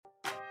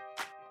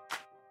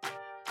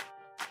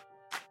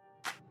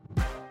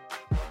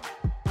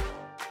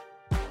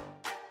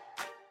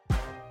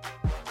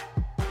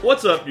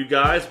What's up, you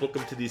guys?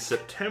 Welcome to the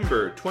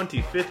September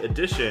 25th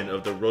edition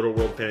of the Roto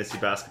World Fantasy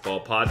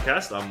Basketball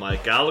Podcast. I'm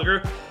Mike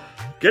Gallagher,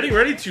 getting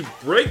ready to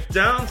break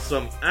down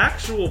some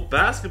actual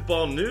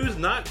basketball news,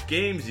 not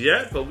games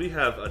yet, but we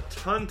have a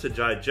ton to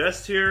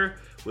digest here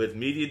with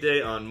Media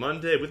Day on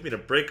Monday. With me to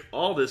break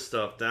all this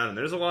stuff down, and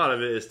there's a lot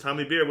of it, is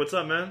Tommy Beer. What's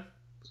up, man?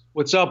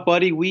 What's up,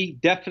 buddy? We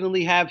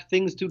definitely have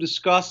things to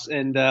discuss,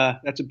 and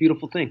that's a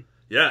beautiful thing.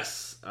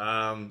 Yes.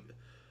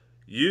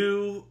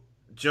 You,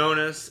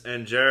 Jonas,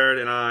 and Jared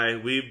and I,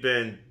 we've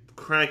been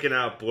cranking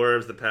out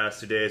blurbs the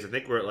past 2 days. I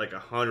think we're at like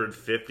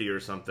 150 or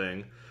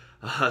something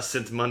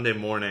since Monday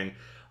morning.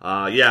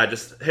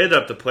 Just hit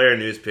up the player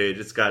news page.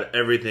 It's got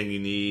everything you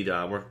need.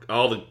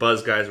 All the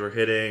buzz guys we're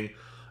hitting,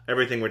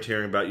 everything we're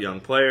hearing about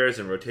young players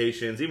and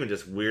rotations, even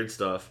just weird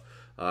stuff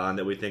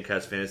that we think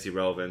has fantasy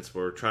relevance.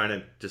 We're trying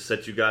to just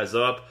set you guys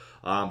up,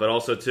 but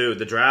also, too,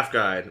 the draft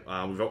guide.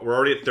 We're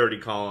already at 30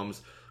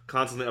 columns,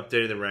 constantly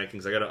updating the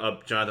rankings. I got to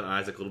up Jonathan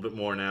Isaac a little bit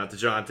more now.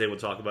 DeJounte, we'll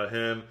talk about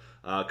him,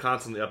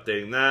 constantly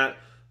updating that.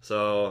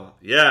 So,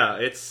 yeah,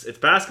 it's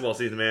basketball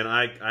season, man.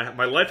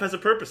 My life has a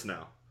purpose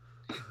now.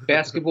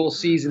 Basketball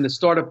season, the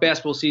start of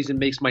basketball season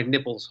makes my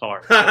nipples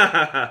hard.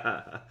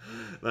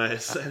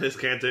 Nice. This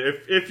can't do.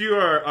 If you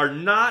are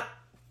not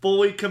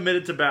fully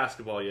committed to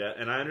basketball yet,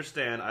 and I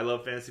understand, I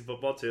love fantasy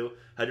football too.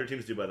 How'd your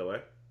teams do, by the way?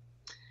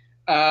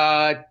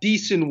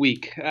 Decent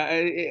week.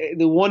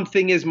 The one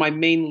thing is my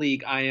main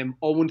league, I am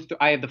 0-3.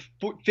 I have the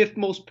fifth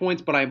most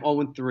points, but I am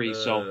 0-3.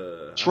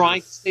 So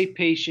trying to stay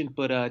patient,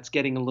 but it's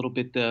getting a little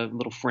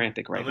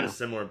frantic right now. I'm in a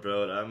similar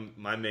boat.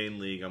 My main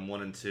league, I'm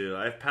 1-2.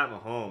 I have Pat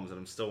Mahomes, and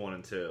I'm still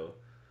 1-2.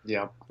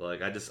 Yeah.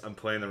 I'm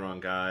playing the wrong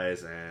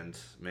guys, and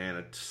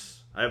man,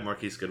 I have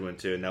Marquise Goodwin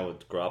too, and now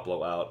with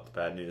Garoppolo out,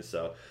 bad news.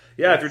 So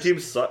yeah, if your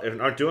teams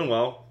aren't doing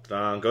well,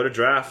 go to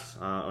draft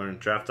or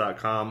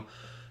draft.com.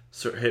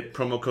 So hit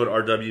promo code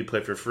RW,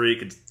 play for free. You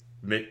could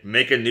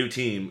make a new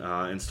team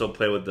and still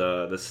play with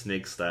the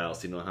snake style,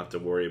 so you don't have to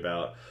worry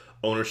about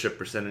ownership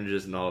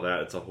percentages and all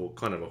that. It's a whole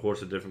kind of a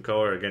horse of different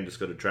color. Again, just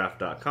go to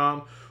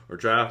draft.com or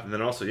draft. And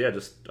then also,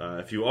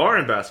 if you are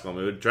in basketball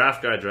mood,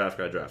 draft guide.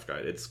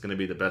 It's going to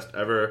be the best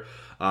ever.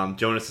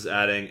 Jonas is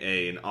adding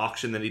an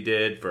auction that he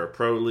did for a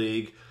pro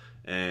league,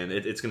 and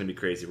it's going to be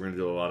crazy. We're going to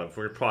do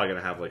we're probably going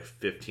to have like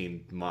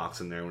 15 mocks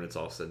in there when it's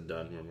all said and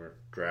done, when we're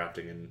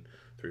drafting in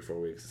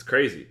 3-4 weeks. It's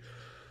crazy.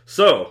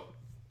 So,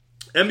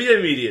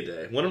 NBA Media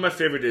Day, one of my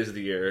favorite days of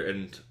the year,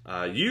 and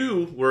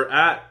you were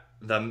at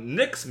the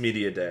Knicks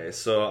Media Day,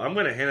 so I'm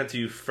going to hand it to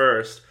you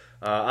first.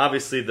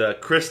 Obviously, the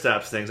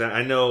Kristaps things.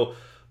 I know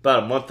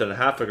about a month and a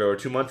half ago or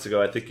 2 months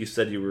ago, I think you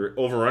said you were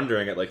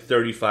over-undering at like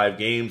 35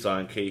 games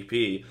on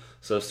KP.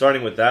 So,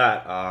 starting with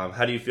that,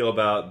 how do you feel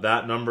about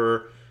that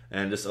number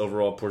and just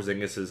overall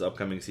Porzingis'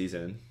 upcoming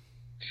season?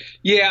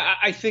 Yeah,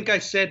 I think I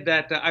said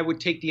that I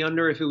would take the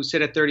under if it was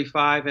set at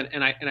 35,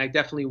 and I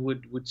definitely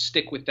would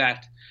stick with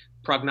that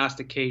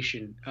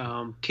prognostication.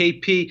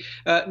 KP,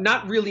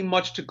 not really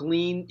much to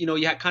glean. You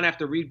kind of have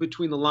to read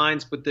between the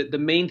lines, but the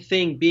main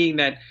thing being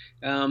that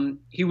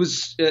he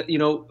was,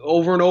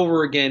 over and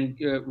over again,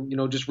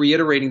 just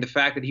reiterating the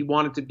fact that he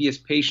wanted to be as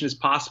patient as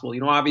possible.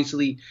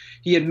 Obviously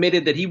he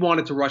admitted that he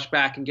wanted to rush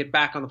back and get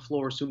back on the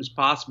floor as soon as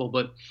possible,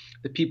 but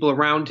the people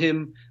around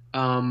him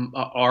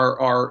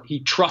he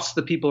trusts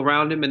the people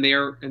around him, and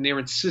they're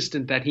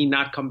insistent that he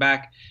not come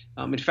back.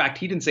 In fact,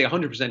 he didn't say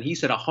 100%; he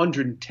said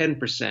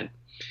 110%.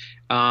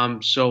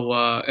 And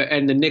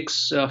the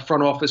Knicks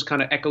front office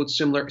kind of echoed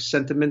similar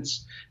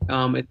sentiments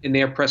in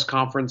their press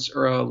conference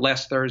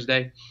last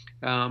Thursday.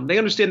 They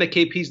understand that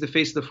KP's the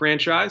face of the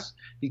franchise.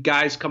 The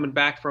guy's coming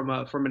back from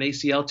an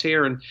ACL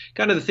tear, and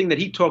kind of the thing that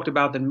he talked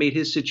about that made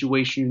his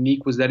situation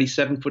unique was that he's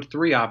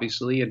 7'3",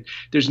 obviously, and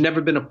there's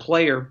never been a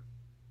player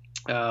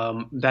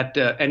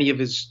that any of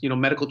his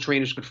medical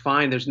trainers could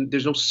find. There's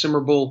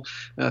no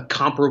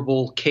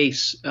comparable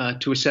case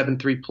to a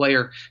 7'3"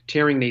 player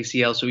tearing an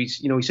ACL. So he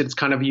said it's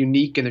kind of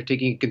unique, and they're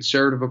taking a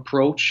conservative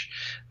approach.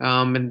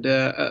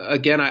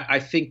 Again, I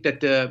think that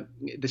the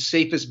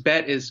safest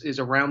bet is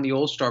around the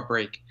All-Star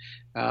break.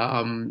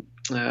 And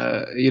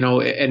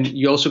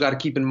you also got to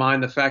keep in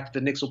mind the fact that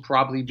the Knicks will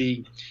probably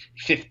be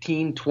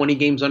 15, 20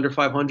 games under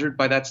 500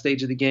 by that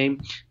stage of the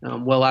game,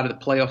 well out of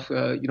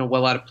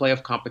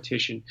playoff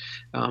competition.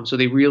 So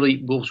they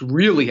will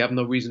really have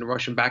no reason to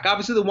rush him back.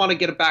 Obviously, they want to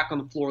get it back on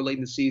the floor late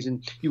in the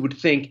season, you would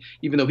think,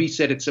 even though he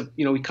said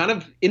he kind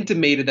of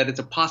intimated that it's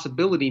a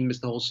possibility he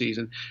missed the whole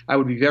season. I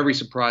would be very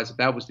surprised if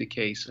that was the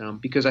case,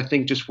 because I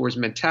think just for his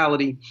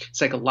mentality,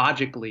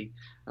 psychologically,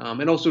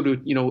 and also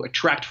to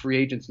attract free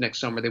agents next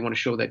summer, they want to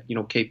show that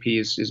KP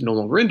is no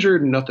longer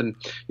injured and nothing,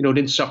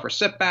 didn't suffer a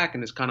setback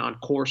and is kind of on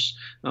course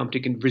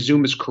to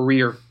resume his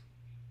career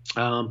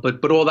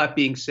But all that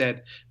being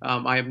said,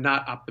 I am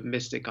not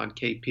optimistic on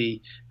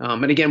KP.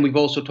 And again, we've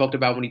also talked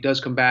about when he does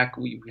come back,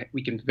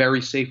 we can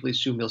very safely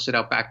assume he'll sit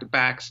out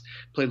back-to-backs,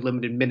 play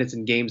limited minutes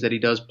in games that he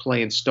does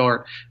play and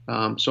start.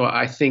 So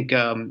I think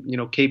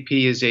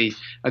KP is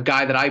a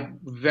guy that I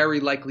very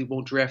likely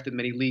won't draft in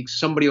many leagues.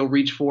 Somebody will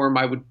reach for him.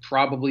 I would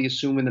probably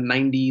assume in the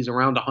 90s,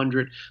 around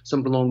 100,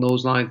 something along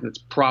those lines. And it's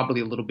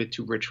probably a little bit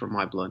too rich for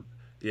my blood.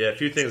 Yeah, a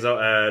few things I'll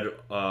add.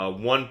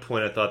 One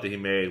point I thought that he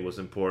made was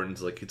important.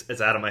 Like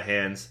it's out of my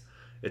hands.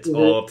 It's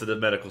all up to the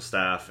medical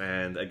staff.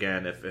 And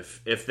again,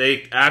 if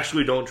they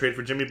actually don't trade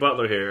for Jimmy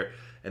Butler here,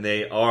 and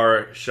they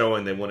are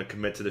showing they want to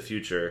commit to the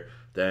future,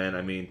 then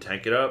I mean,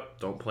 tank it up.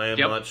 Don't play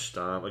him much.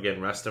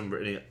 Again, rest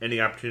him any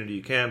opportunity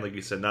you can. Like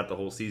you said, not the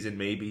whole season,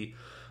 maybe.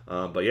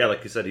 But yeah,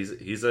 like you said,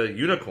 he's a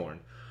unicorn.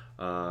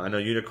 I know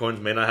unicorns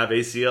may not have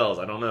ACLs.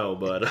 I don't know,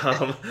 but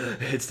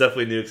it's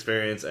definitely a new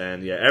experience.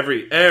 And yeah,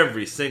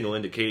 every single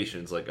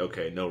indication is like,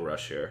 okay, no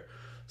rush here.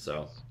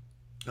 So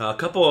a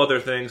couple other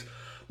things.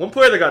 One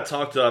player that got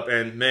talked up,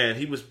 and man,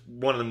 he was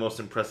one of the most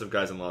impressive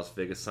guys in Las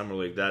Vegas Summer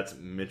League. That's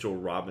Mitchell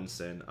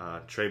Robinson.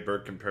 Trey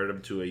Burke compared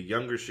him to a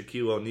younger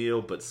Shaquille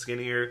O'Neal, but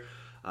skinnier.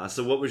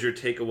 So what was your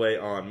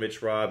takeaway on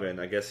Mitch Rob?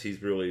 And I guess he's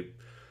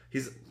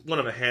one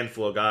of a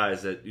handful of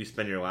guys that you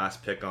spend your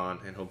last pick on,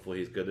 and hopefully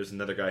he's good. There's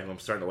another guy who I'm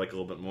starting to like a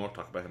little bit more. I'll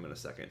talk about him in a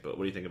second. But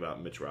what do you think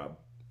about Mitch Rob?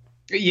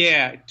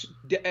 Yeah,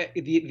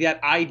 that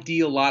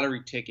ideal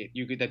lottery ticket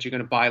that you're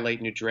going to buy late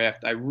in your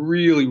draft. I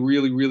really,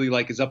 really, really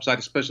like his upside,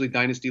 especially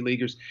dynasty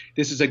leaguers.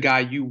 This is a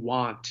guy you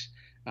want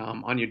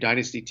on your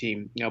dynasty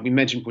team. We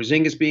mentioned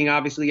Porzingis being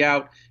obviously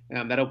out.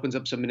 That opens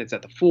up some minutes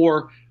at the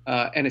 4.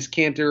 Enes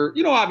Kanter,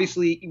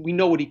 obviously we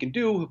know what he can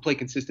do. He'll play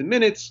consistent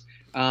minutes.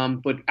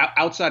 But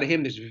outside of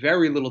him, there's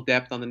very little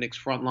depth on the Knicks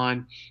front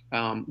line.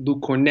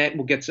 Luke Cornett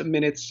will get some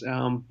minutes,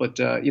 but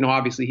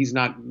obviously he's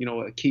not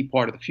a key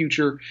part of the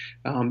future.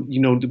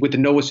 With the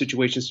Noah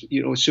situation,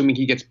 assuming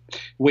he gets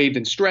waived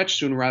and stretched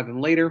sooner rather than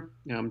later,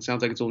 it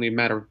sounds like it's only a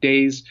matter of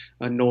days.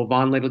 Noah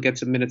Vonleh will get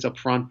some minutes up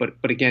front,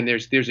 but again,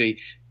 there's a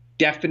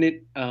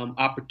definite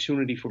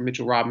opportunity for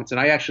Mitchell Robinson.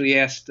 I actually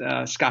asked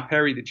Scott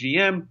Perry, the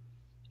GM,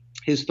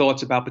 his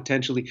thoughts about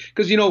potentially,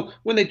 because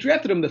when they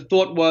drafted him, the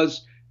thought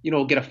was,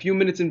 get a few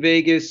minutes in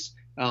Vegas,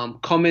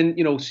 come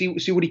in,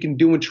 see what he can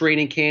do in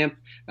training camp,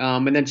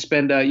 and then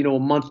spend a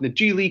month in the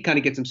G League, kind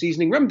of get some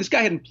seasoning. Remember, this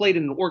guy hadn't played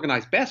in an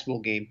organized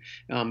basketball game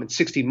in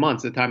 16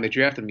 months. At the time they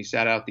drafted him, he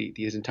sat out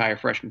his entire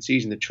freshman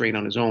season to train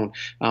on his own.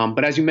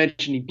 But as you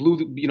mentioned, he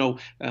blew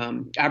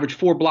averaged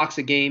 4 blocks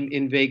a game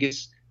in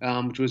Vegas.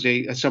 Which was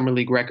a summer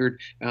league record,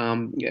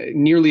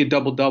 nearly a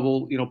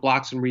double-double,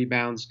 blocks and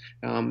rebounds.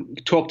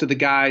 Talked to the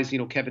guys,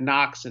 Kevin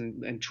Knox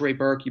and Trey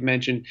Burke, you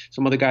mentioned,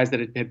 some other guys that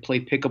had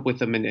played pickup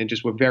with him and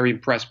just were very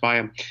impressed by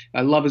him.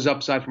 I love his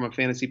upside from a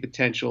fantasy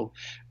potential.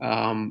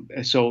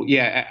 So,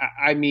 yeah,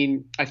 I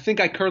think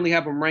I currently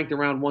have him ranked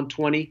around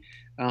 120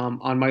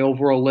 on my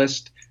overall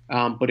list.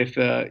 But if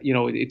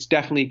it's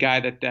definitely a guy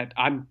that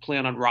I'm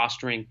planning on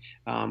rostering.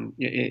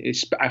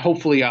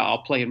 Hopefully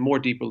I'll play in more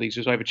deeper leagues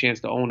so I have a chance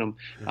to own him.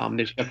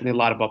 There's definitely a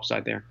lot of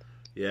upside there.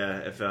 Yeah.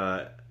 If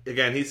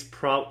again, he's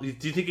probably.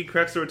 Do you think he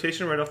cracks the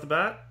rotation right off the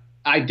bat?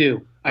 I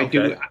do. I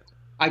do.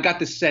 I got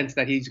the sense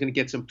that he's going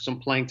to get some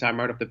playing time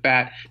right off the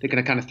bat. They're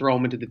going to kind of throw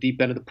him into the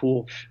deep end of the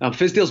pool.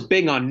 Fizdale's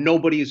big on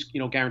nobody is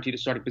guaranteed a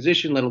starting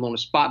position, let alone a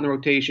spot in the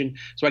rotation.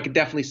 So I could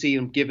definitely see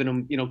him giving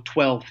him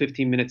 12,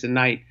 15 minutes a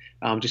night,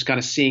 just kind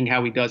of seeing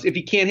how he does. If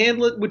he can't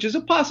handle it, which is a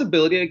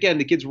possibility, again,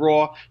 the kid's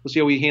raw. We'll see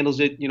how he handles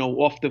it,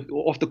 off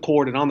the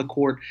court and on the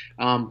court.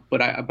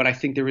 But I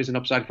think there is an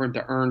upside for him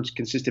to earn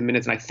consistent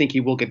minutes, and I think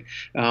he will get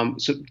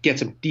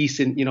some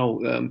decent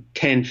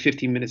 10,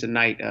 15 minutes a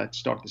night to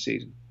start the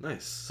season.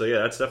 Nice. So yeah,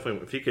 that's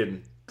definitely, if he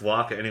can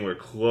block anywhere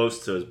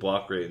close to his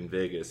block rate in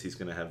Vegas, he's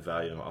going to have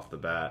value off the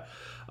bat.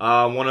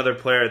 One other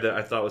player that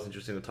I thought was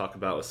interesting to talk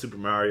about was Super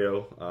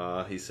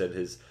Mario. He said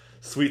his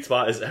sweet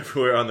spot is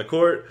everywhere on the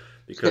court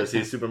because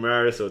he's Super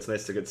Mario, so it's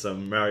nice to get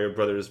some Mario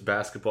Brothers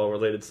basketball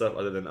related stuff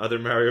other than other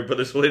Mario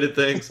Brothers related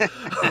things.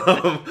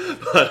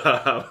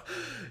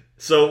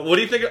 So what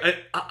do you think?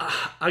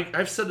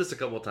 I've said this a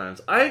couple of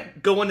times. I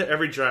go into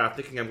every draft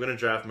thinking I'm going to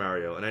draft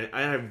Mario,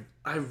 and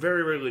I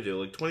very rarely do.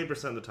 Like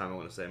 20% of the time, I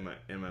want to say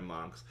in my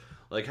mocks.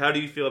 Like, how do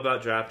you feel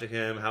about drafting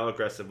him? How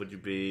aggressive would you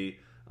be?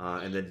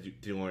 And then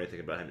do you learn anything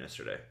about him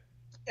yesterday?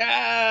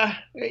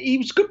 He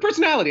was good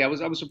personality. I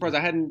was surprised. I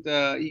hadn't.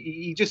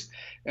 He just,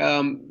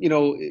 I'm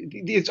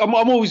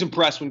always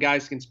impressed when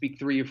guys can speak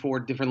 3 or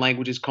 4 different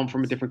languages, come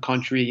from a different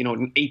country.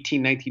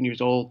 18, 19 years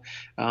old,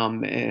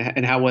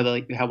 and how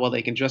well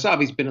they can dress.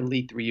 Obviously, he's been in the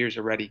league 3 years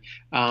already,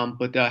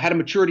 but had a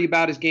maturity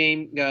about his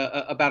game,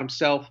 about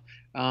himself.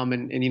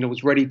 And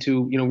was ready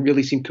to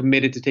really seem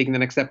committed to taking the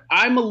next step.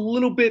 I'm a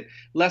little bit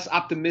less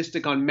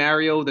optimistic on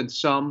Mario than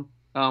some.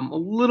 A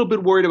little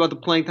bit worried about the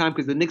playing time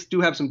because the Knicks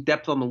do have some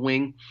depth on the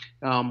wing.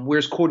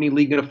 Where's Courtney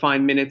Lee going to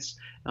find minutes?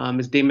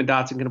 Is Damon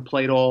Dotson going to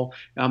play at all?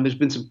 There's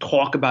been some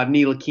talk about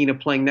Ntilikina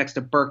playing next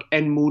to Burke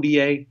and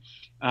Moutier.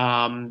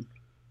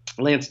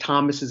 Lance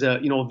Thomas is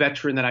a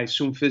veteran that I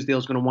assume Fizdale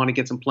is going to want to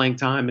get some playing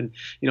time, and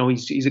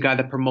he's a guy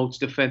that promotes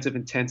defensive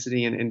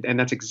intensity, and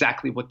that's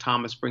exactly what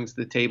Thomas brings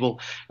to the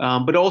table.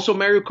 But also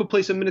Mario could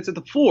play some minutes at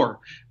the four,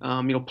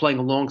 playing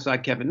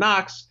alongside Kevin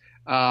Knox.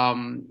 That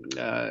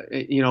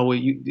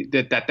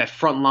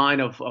front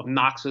line of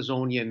Knox,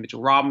 Azonia, and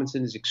Mitchell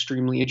Robinson is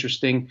extremely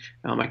interesting.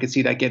 I could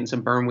see that getting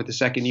some burn with the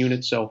second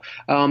unit. So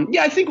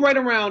I think right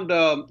around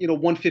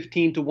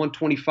 115 to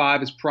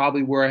 125 is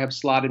probably where I have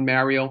slotted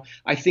Mario.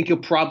 I think he'll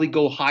probably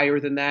go higher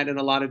than that in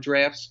a lot of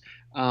drafts.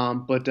 So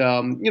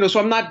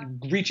I'm not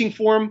reaching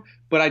for him,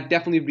 but I'd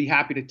definitely be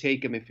happy to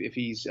take him if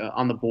he's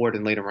on the board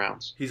in later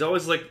rounds. He's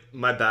always like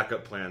my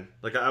backup plan.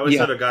 Like I always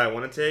had a guy I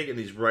want to take, and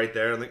he's right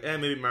there. I'm like,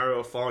 maybe Mario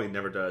will fall. He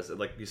never does.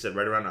 Like you said,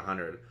 right around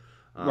 100.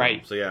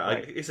 Right. So yeah,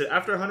 like he said,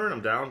 after 100,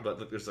 I'm down. But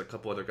look, there's a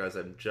couple other guys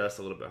I'm just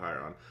a little bit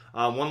higher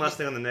on. One last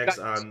thing on the Knicks.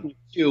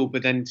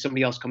 But then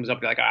somebody else comes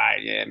up and like,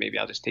 maybe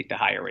I'll just take the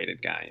higher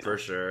rated guy. For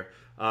sure.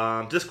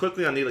 Just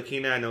quickly on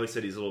Ntilikina, I know he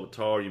said he's a little bit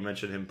taller. You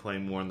mentioned him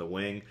playing more on the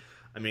wing.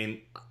 I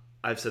mean,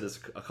 I've said this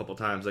a couple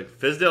times. Like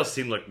Fizdale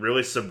seemed like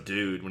really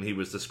subdued when he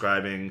was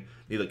describing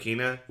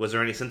Ntilikina. Was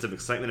there any sense of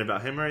excitement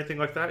about him or anything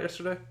like that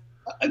yesterday?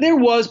 There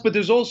was, but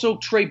there's also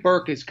Trey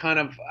Burke is kind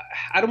of.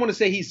 I don't want to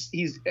say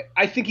he's.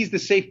 I think he's the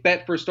safe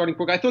bet for a starting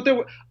point. I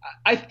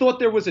thought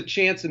there was a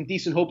chance and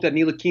decent hope that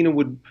Ntilikina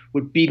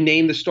would be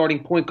named the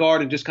starting point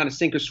guard and just kind of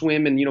sink or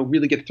swim and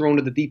really get thrown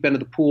to the deep end of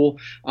the pool.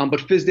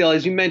 But Fizdale,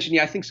 as you mentioned,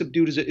 I think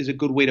subdued is a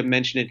good way to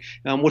mention it.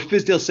 What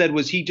Fizdale said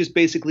was he just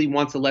basically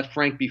wants to let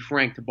Frank be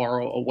Frank, to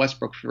borrow a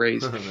Westbrook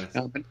phrase,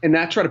 and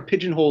not try to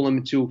pigeonhole him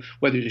into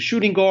whether he's a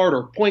shooting guard or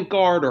a point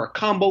guard or a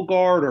combo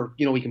guard or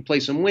he can play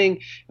some wing.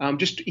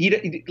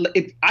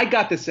 I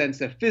got the sense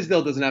that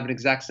Fizdale doesn't have an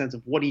exact sense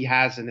of what he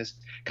has in this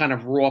kind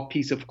of raw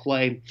piece of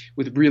clay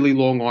with really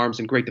long arms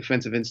and great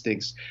defensive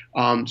instincts.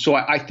 So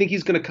I think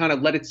he's going to kind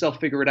of let itself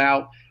figure it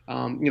out.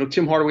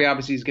 Tim Hardaway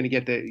obviously is going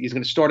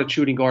to start at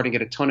shooting guard and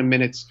get a ton of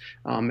minutes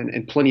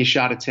and plenty of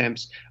shot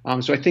attempts.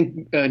 So I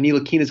think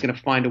Ntilikina is going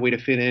to find a way to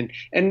fit in.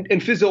 And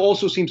Fizdale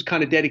also seems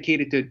kind of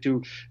dedicated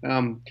to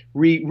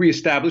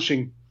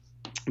reestablishing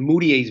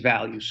Moutier's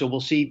value. So we'll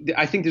see.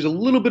 I think there's a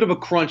little bit of a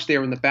crunch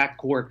there in the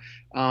backcourt.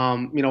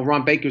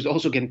 Ron Baker's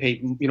also getting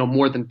paid,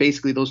 more than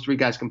basically those three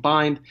guys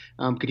combined.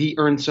 Could he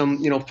earn some,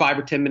 5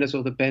 or 10 minutes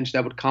off the bench?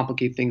 That would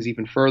complicate things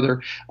even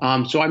further.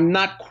 So I'm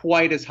not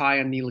quite as high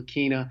on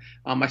Ntilikina.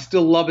 I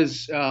still love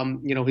his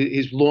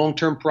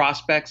long-term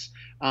prospects.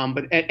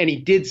 But he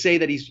did say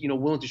that he's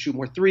willing to shoot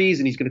more threes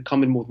and he's going to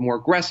come in with more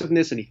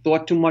aggressiveness and he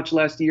thought too much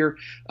last year.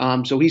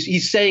 So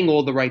he's saying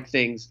all the right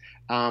things.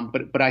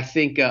 But I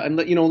think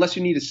unless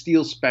you need a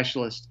steal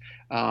specialist,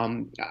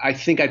 I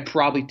think I'd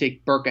probably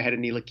take Burke ahead of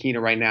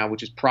Ntilikina right now,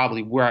 which is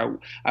probably where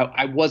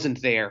I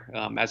wasn't there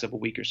as of a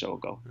week or so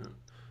ago.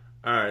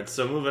 All right,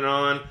 so moving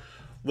on.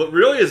 What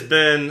really has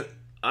been,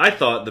 I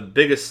thought, the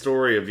biggest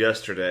story of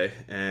yesterday,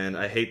 and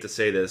I hate to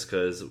say this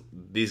because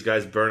these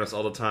guys burn us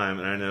all the time,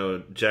 and I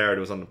know Jared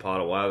was on the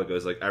pod a while ago.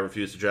 He's like, I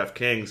refuse to draft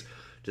Kings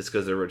just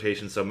because their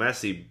rotation's so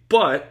messy.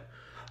 But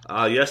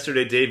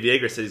yesterday, Dave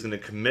Yeager said he's going to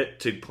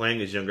commit to playing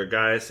his younger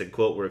guys. Said,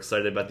 quote, we're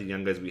excited about the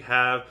young guys we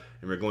have,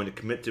 and we're going to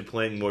commit to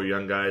playing more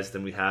young guys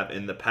than we have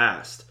in the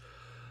past.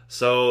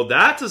 So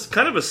that's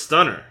kind of a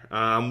stunner.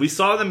 We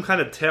saw them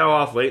kind of tail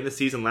off late in the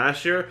season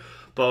last year,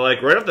 but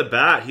like right off the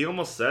bat, he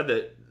almost said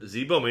that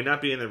Z-Bo may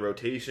not be in the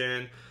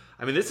rotation.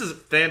 I mean, this is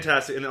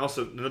fantastic. And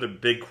also another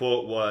big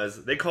quote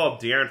was they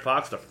called De'Aaron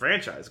Fox the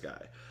franchise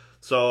guy.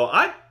 So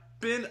I've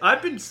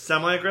been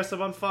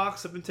semi-aggressive on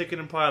Fox. I've been taking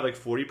him probably like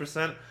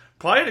 40%.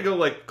 Probably going to go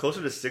like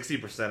closer to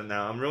 60%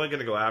 now. I'm really going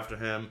to go after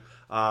him.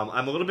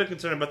 I'm a little bit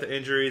concerned about the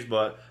injuries,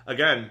 but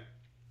again,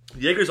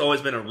 Yeager's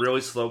always been a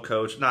really slow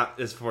coach. Not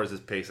as far as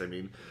his pace, I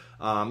mean.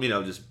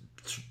 Just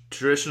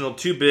traditional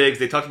two bigs.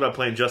 They talked about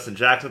playing Justin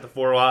Jackson at the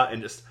 4 a lot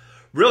and just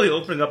really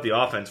opening up the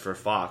offense for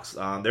Fox.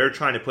 They're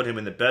trying to put him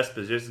in the best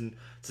position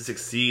to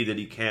succeed that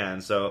he can.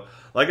 So,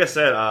 like I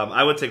said,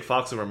 I would take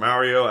Fox over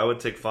Mario. I would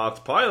take Fox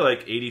probably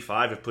like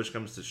 85 if push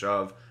comes to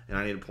shove and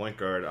I need a point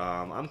guard.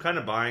 I'm kind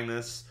of buying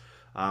this.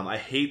 I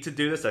hate to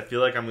do this. I feel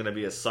like I'm going to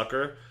be a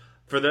sucker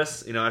for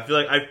this. I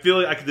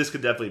feel like this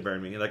could definitely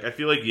burn me. Like I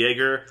feel like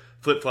Yeager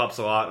flip-flops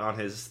a lot on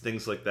his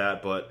things like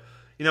that, but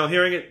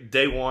hearing it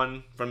day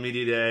one from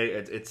media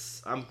day,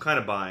 I'm kind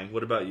of buying.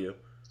 What about you?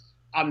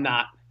 I'm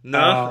not.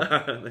 No.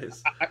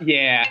 Nice. I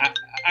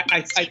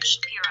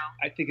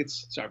think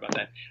it's. Sorry about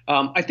that.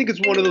 I think it's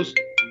one of those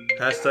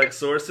hashtag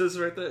sources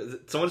right there.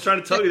 Someone's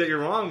trying to tell you that you're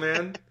wrong,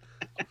 man.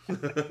 No,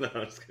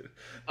 I'm just kidding.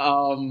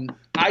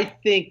 I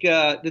think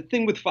the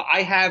thing with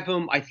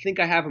I think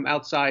I have him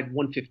outside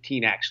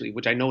 115 actually,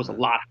 which I know is a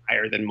lot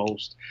higher than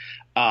most.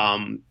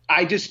 I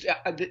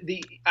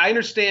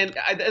understand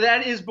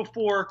that is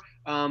before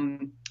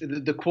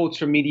the quotes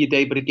from Media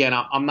Day, but again,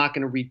 I'm not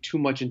going to read too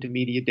much into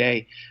Media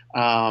Day.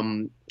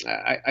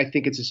 I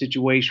think it's a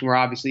situation where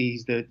obviously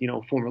he's the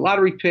former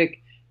lottery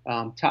pick.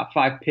 Top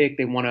 5 pick.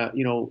 They want to,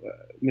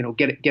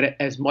 get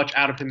as much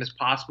out of him as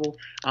possible.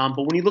 But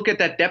when you look at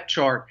that depth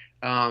chart,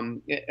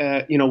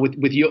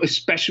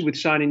 Especially with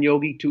signing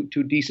Yogi to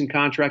a decent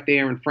contract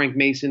there, and Frank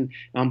Mason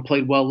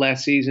played well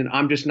last season.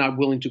 I'm just not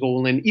willing to go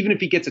all in, even if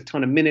he gets a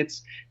ton of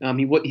minutes.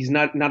 He's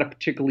not a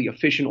particularly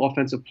efficient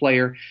offensive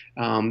player.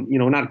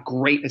 Not a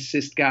great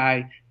assist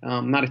guy.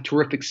 Not a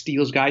terrific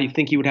steals guy. You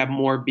think he would have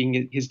more,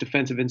 being his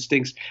defensive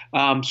instincts.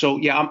 I'm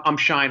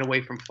shying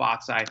away from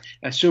Fox.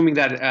 Assuming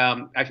that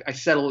I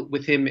settle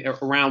with him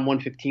around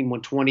 115,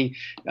 120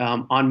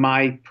 on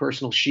my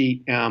personal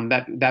sheet.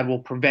 That will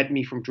prevent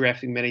me from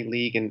drafting many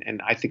league,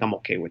 and I think I'm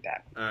okay with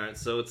that. All right,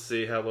 so let's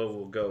see how low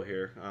we'll go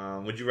here.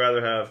 Would you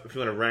rather have, if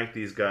you want to rank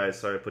these guys?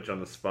 Sorry to put you on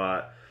the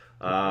spot.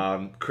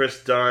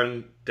 Chris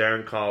Dunn,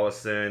 Darren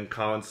Collison,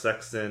 Colin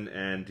Sexton,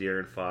 and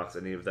De'Aaron Fox.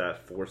 Any of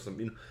that foursome?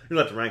 You don't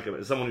have to rank them.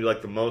 Is someone you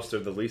like the most or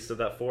the least of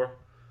that four?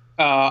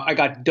 I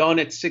got Dunn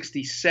at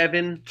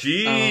 67.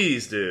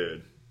 Jeez,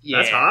 dude. Yeah.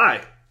 That's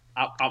high.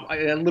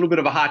 A little bit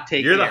of a hot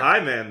take. You're the high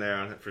man there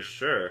on it for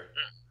sure.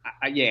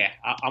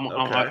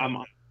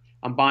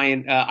 I'm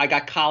buying. I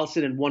got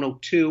Collison at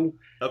 102.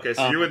 Okay,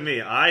 so you're with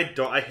me. I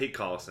hate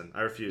Collison.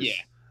 I refuse. Yeah.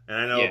 And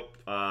I know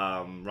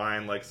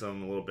Ryan likes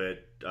him a little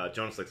bit.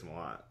 Jonas likes him a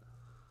lot.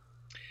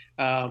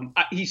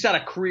 He's at a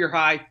career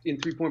high in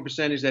 3-point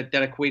percentage that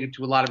equated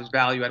to a lot of his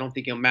value. I don't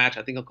think he'll match.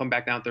 I think he'll come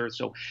back down third.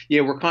 So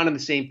yeah, we're kind of on the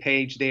same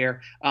page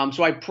there.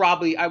 So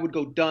I would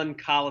go Dunn,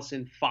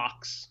 Collison,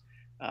 Fox,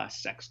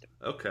 Sexton.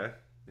 Okay.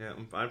 Yeah,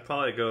 I'd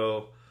probably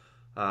go.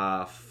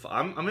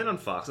 I'm in on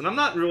Fox, and I'm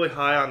not really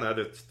high on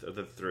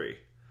the three.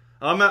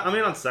 I'm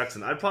in on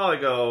Sexton. I'd probably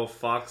go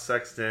Fox,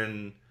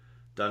 Sexton,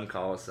 Dunn,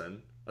 Collison,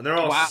 and they're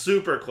all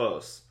super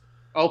close.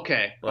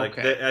 Okay.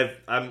 Okay.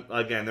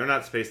 They're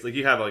not spaced. Like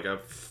you have like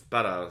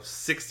about a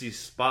 60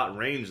 spot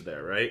range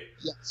there, right?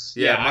 Yes.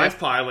 Yeah, mine's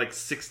probably like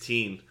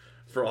 16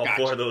 for all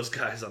four of those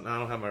guys. I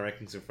don't have my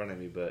rankings in front of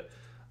me, but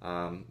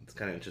it's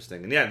kind of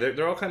interesting. And yeah,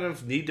 they're all kind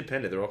of need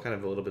dependent. They're all kind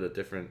of a little bit of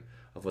different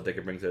of what they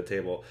can bring to the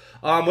table.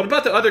 What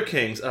about the other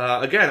Kings?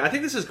 Again, I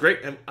think this is great.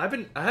 And I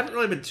haven't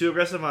really been too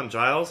aggressive on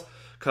Giles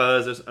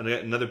because there's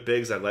another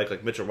bigs I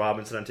like Mitchell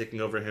Robinson. I'm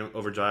taking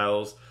over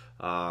Giles.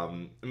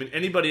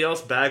 Anybody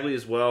else? Bagley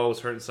as well was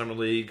hurt in summer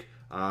league.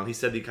 He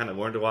said he kind of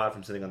learned a lot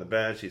from sitting on the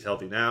bench. He's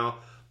healthy now.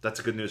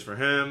 That's good news for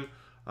him.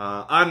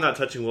 I'm not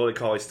touching Willie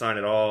Cauley-Stein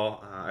at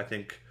all. I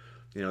think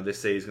they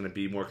say he's going to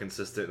be more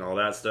consistent and all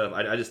that stuff.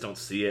 I just don't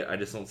see it. I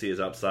just don't see his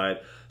upside.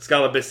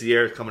 Scott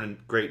Labissiere is coming in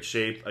great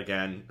shape.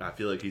 Again, I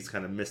feel like he's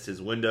kind of missed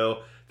his window.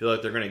 I feel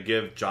like they're going to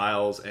give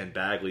Giles and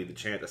Bagley the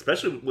chance.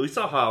 Especially, we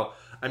saw how,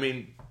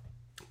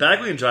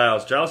 Bagley and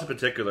Giles in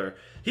particular,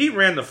 he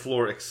ran the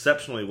floor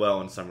exceptionally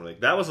well in Summer League.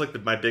 That was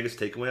my biggest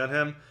takeaway on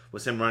him,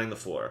 was him running the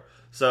floor.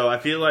 So I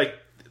feel like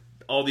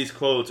all these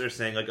quotes are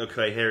saying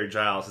okay, Harry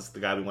Giles is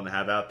the guy we want to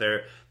have out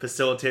there.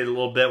 Facilitated a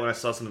little bit when I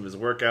saw some of his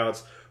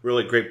workouts.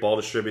 Really great ball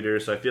distributor.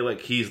 So I feel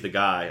like he's the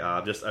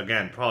guy. Just,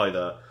 again, probably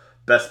the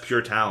best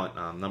pure talent,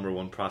 number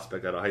one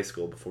prospect out of high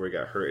school before he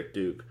got hurt at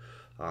Duke.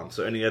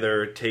 So any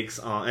other takes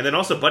on... And then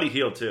also Buddy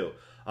Hield, too.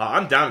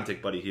 I'm down to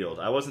take Buddy Hield.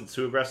 I wasn't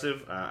too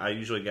aggressive. I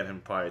usually get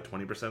him probably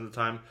 20% of the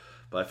time.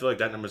 But I feel like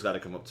that number's got to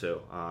come up,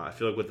 too. I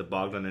feel like with the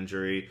Bogdan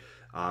injury,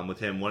 with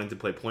him wanting to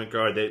play point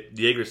guard, the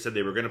Jaegers said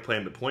they were going to play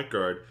him at point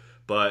guard,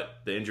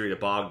 but the injury to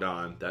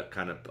Bogdan, that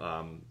kind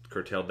of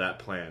curtailed that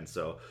plan.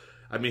 So,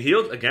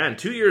 Hield, again,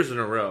 2 years in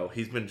a row,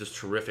 he's been just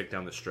terrific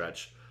down the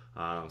stretch.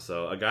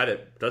 So a guy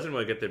that doesn't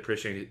really get the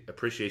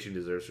appreciation he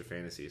deserves for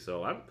fantasy.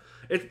 So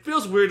it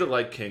feels weird to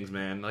like Kings,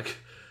 man. I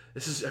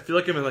feel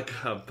like I'm in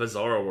a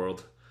bizarre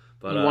world.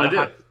 But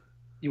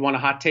you want a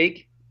hot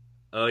take?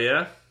 Oh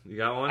yeah, you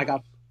got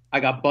one? I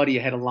got Buddy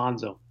ahead of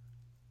Lonzo.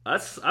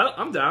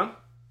 I'm down.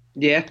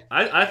 Yeah,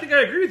 I think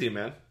I agree with you,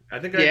 man. I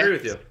think I agree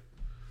with you.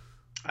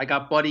 I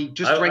got Buddy I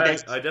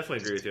definitely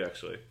agree with you,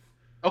 actually.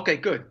 Okay,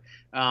 good.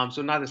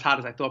 So not as hot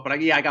as I thought, but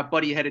I got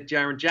Buddy ahead of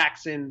Jaren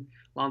Jackson,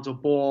 Lonzo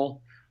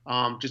Ball.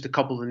 Just a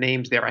couple of the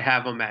names there. I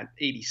have him at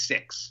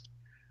 86.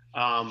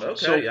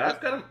 Okay, yeah, I've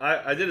got him.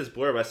 I did his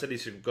blurb. I said he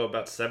should go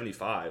about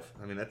 75.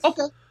 That's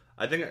okay.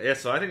 I think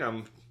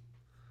I'm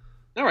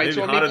all right.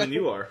 Maybe hotter than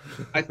you are.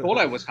 I thought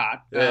I was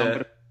hot,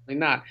 but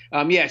not.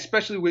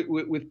 Especially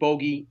with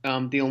Bogey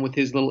dealing with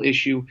his little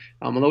issue.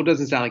 Although it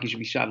doesn't sound like he should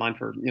be sidelined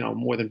for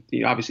more than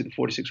obviously the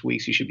 4 to 6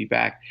 weeks. He should be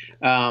back.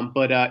 So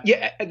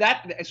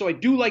I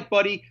do like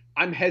Buddy.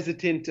 I'm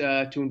hesitant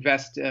to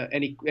invest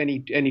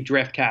any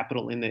draft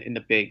capital in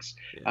the bigs.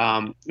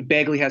 Yeah.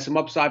 Bagley has some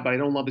upside, but I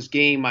don't love his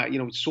game.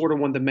 It's sort of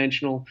one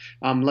dimensional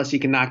unless he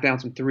can knock down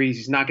some threes.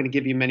 He's not going to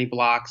give you many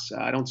blocks.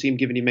 I don't see him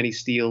giving you many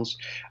steals.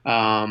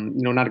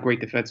 Not a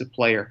great defensive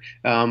player.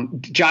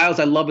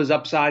 Giles, I love his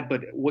upside,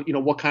 but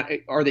what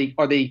kind are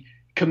they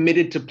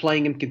committed to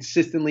playing him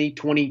consistently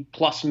 20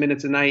 plus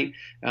minutes a night,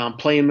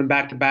 playing him in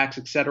back-to-backs,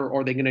 et cetera,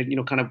 or are they going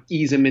to kind of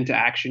ease him into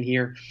action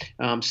here?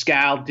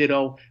 Scal,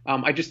 ditto.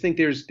 I just think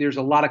there's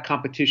a lot of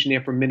competition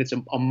there for minutes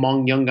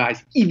among young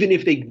guys, even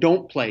if they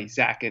don't play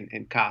Zach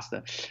and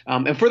Costa.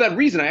 And for that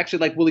reason, I actually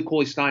like Willie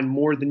Cauley-Stein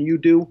more than you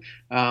do.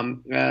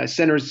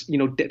 Centers,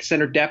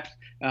 center depth.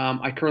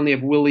 I currently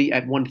have Willie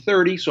at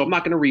 130, so I'm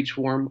not going to reach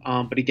for him.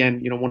 But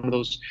again, one of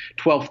those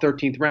 12th,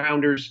 13th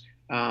rounders.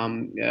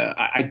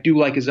 I do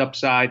like his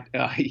upside.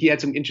 He had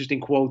some interesting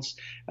quotes.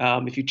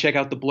 If you check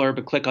out the blurb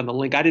and click on the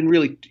link, I didn't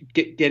really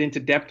get into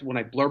depth when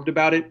I blurbed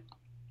about it.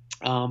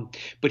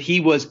 But he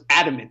was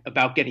adamant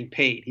about getting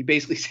paid. He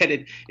basically said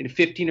it in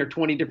 15 or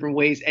 20 different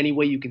ways. Any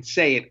way you can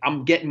say it,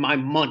 I'm getting my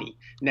money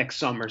next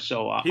summer.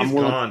 So he's I'm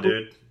willing gone,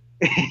 dude.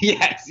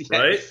 yes.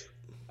 Right?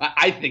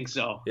 I think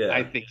so. Yeah.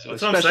 I think so.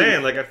 That's what I'm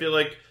saying. Like, I feel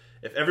like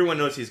if everyone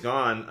knows he's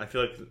gone, I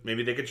feel like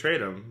maybe they could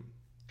trade him.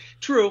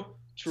 True.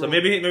 So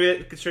maybe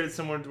they could trade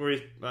somewhere where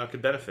he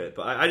could benefit.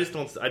 But I just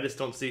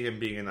don't see him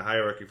being in the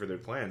hierarchy for their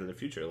plans in the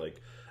future.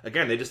 Like,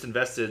 again, they just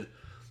invested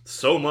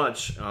so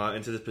much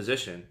into this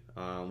position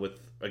with,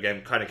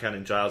 again, kind of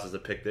counting Giles as a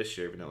pick this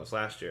year, even though it was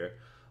last year.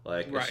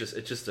 Like, right.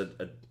 It's just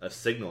a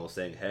signal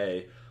saying,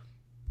 hey,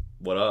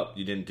 what up?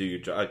 You didn't do your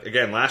job.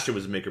 Again, last year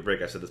was a make or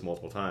break. I said this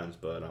multiple times,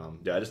 but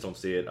yeah, I just don't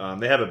see it.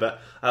 They have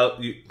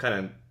you kind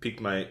of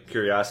piqued my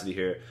curiosity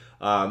here.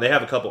 They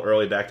have a couple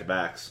early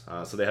back-to-backs.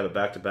 So they have a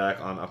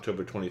back-to-back on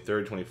October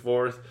 23rd,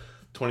 24th,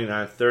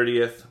 29th,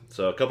 30th.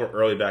 So a couple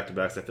early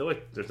back-to-backs. I feel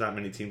like there's not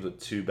many teams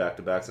with two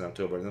back-to-backs in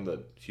October. I know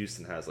that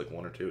Houston has like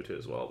one or two too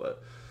as well,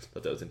 but I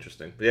thought that was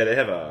interesting. But yeah, they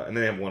have and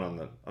then they have one on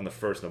the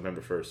 1st, November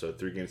 1st, so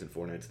 3 games and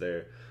 4 nights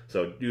there.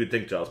 So you would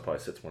think Giles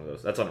probably sits one of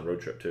those. That's on a road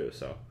trip too,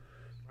 so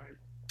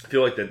I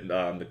feel like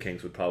the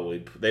Kings would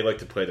they like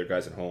to play their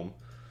guys at home,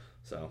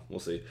 so we'll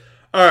see.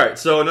 All right,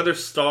 so another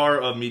star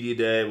of Media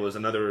Day was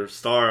another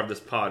star of this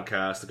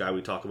podcast, the guy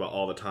we talk about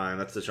all the time.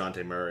 That's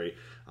DeJounte Murray.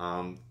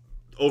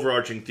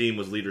 Overarching theme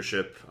was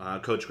leadership.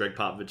 Coach Greg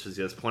Popovich says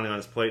he has plenty on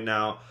his plate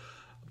now.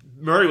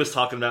 Murray was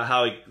talking about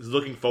how he's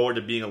looking forward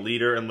to being a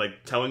leader and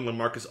like telling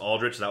LaMarcus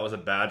Aldridge that was a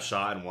bad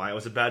shot and why it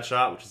was a bad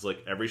shot, which is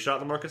like every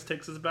shot LaMarcus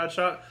takes is a bad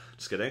shot.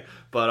 Just kidding.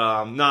 But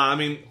I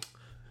mean,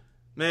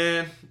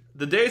 man,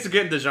 the days of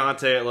getting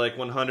DeJounte at like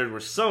 100 were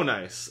so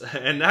nice.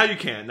 And now you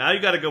can't. Now you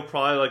got to go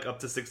probably like up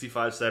to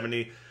 65,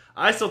 70.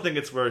 I still think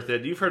it's worth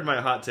it. You've heard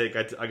my hot take.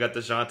 I got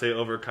DeJounte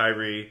over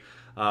Kyrie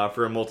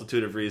for a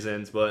multitude of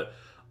reasons, but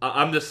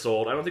I'm just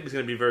sold. I don't think he's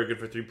going to be very good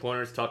for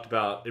three-pointers. Talked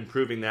about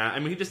improving that. I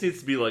mean, he just needs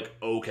to be like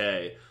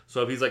okay.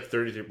 So if he's like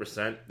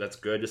 33%, that's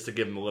good, just to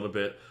give him a little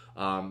bit,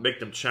 make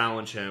them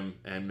challenge him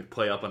and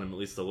play up on him at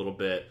least a little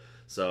bit.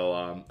 So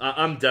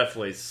I'm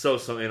definitely so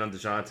in on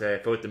DeJounte.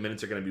 I feel like the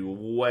minutes are going to be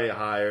way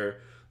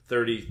higher,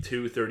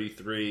 32,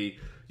 33.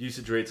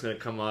 Usage rate's going to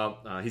come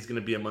up. He's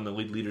going to be among the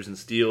league leaders in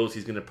steals.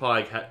 He's going to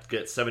probably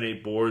get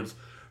 7-8 boards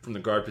from the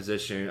guard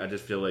position. I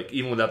just feel like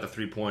even without the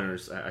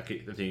three-pointers, I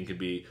think he could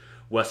be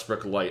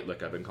Westbrook light,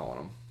 like I've been calling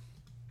him.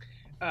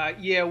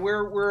 Yeah,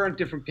 we're on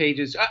different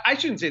pages. I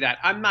shouldn't say that.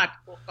 I'm not,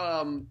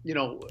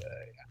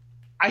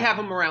 I have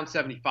him around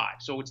 75,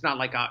 so it's not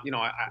like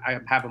I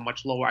have him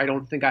much lower. I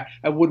don't think I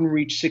wouldn't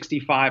reach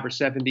 65 or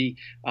 70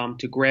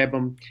 to grab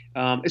him.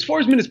 As far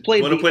as minutes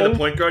played, want to play the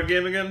point guard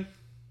game again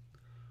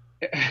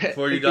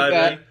before you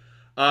dive in?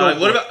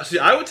 What about? See,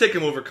 I would take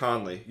him over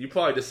Conley. You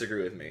probably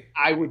disagree with me.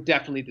 I would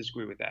definitely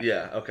disagree with that.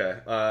 Yeah. Okay.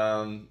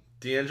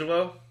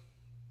 D'Angelo.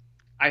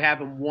 I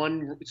have him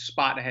one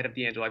spot ahead of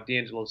D'Angelo. I have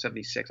D'Angelo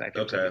 76. I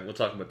think. Okay, we'll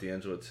talk about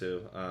D'Angelo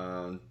too.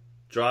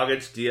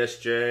 Dragic,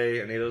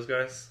 DSJ, any of those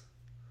guys?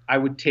 I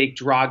would take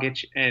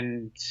Dragic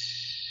and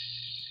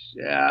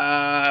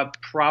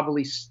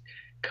probably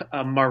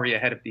Murray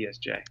ahead of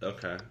DSJ.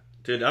 Okay,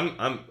 dude,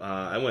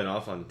 I went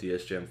off on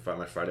DSJ on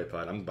my Friday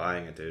pod. I'm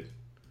buying it, dude.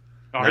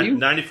 Are you?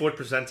 94th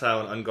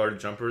percentile on unguarded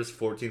jumpers,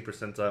 14th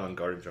percentile on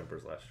guarded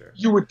jumpers last year.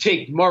 You would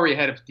take Murray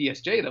ahead of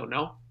DSJ though,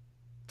 no?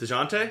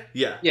 DeJounte?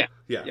 Yeah,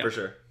 yeah, for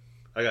sure.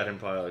 I got him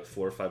probably like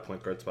 4 or 5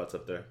 point guard spots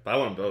up there, but I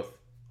want them both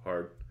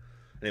hard.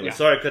 Anyway,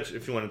 sorry, I cut you.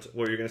 If you wanted,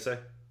 what were you gonna say?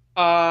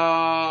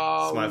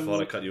 It's my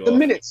fault. I cut you off. The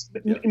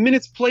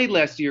minutes played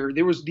last year.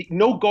 There was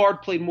no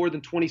guard played more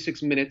than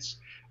 26 minutes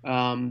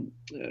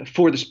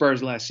for the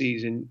Spurs last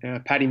season.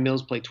 Patty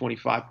Mills played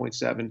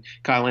 25.7.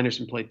 Kyle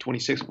Anderson played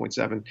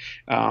 26.7,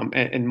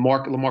 and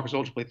LaMarcus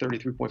Aldridge played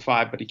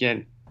 33.5. But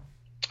again,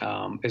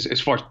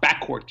 as far as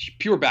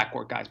pure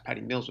backcourt guys,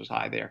 Patty Mills was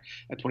high there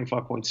at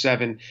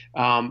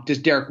 25.7. Does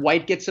Derek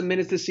White get some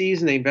minutes this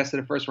season? They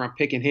invested a first-round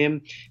pick in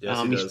him. Yes,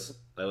 he does.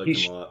 I like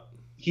him a lot.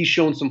 He's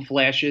shown some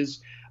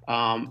flashes.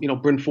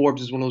 Bryn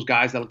Forbes is one of those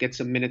guys that'll get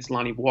some minutes.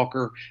 Lonnie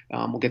Walker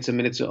will get some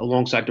minutes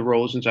alongside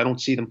DeRozan. So I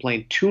don't see them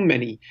playing too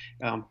many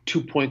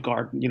 2-point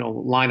guard,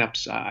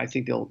 lineups. I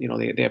think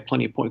they have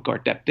plenty of point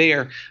guard depth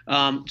there.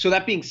 So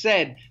that being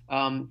said,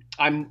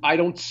 I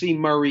don't see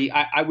Murray.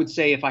 I would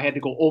say if I had to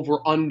go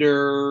over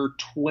under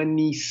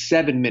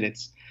 27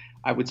 minutes,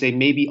 I would say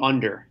maybe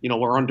under.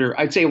 Or under.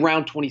 I'd say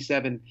around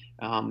 27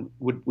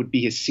 would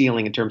be his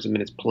ceiling in terms of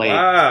minutes played.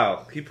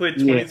 Wow, he played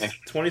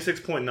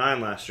 26.9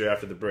 last year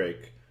after the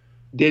break.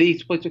 Did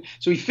he?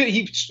 So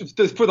he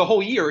for the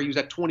whole year he was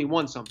at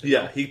 21 something.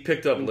 Yeah, he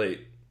picked up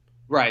late.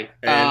 Right.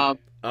 And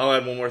I'll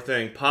add one more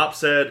thing. Pop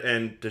said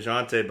and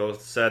DeJounte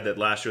both said that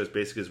last year was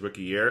basically his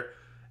rookie year.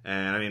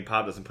 And I mean,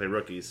 Pop doesn't play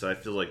rookies, so I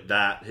feel like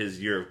that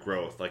his year of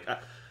growth. Like,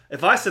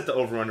 if I set the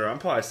over under, I'm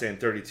probably saying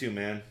 32,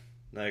 man.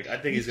 Like, I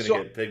think he's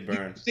going to get big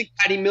burn. You think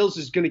Patty Mills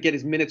is going to get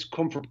his minutes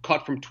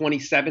cut from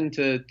 27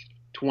 to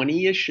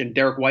 20-ish, and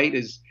Derek White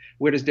is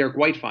where does Derek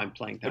White find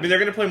playing I time? mean, they're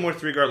going to play more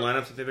 3-guard lineups.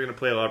 I think they're going to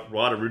play a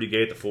lot of Rudy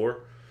Gay at the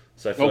 4.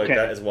 So I feel like Okay.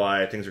 that is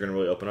why things are going to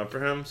really open up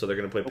for him. So they're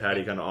going to play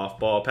Patty kind of off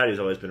ball. Patty's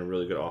always been a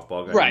really good off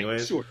ball guy, Right,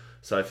 anyways. sure.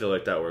 So I feel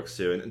like that works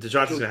too. And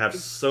DeJounte's going to have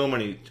so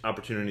many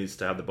opportunities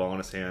to have the ball in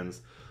his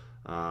hands.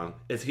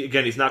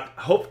 He's not.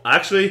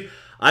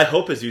 I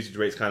hope his usage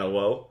rate's kind of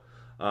low,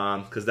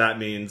 because that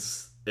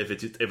means if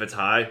it's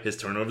high, his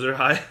turnovers are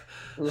high.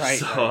 Right.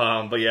 So,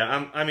 right. but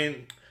yeah,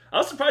 I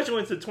was surprised you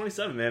went to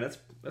 27, man.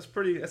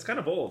 That's kind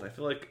of bold. I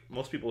feel like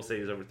most people say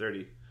he's over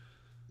 30.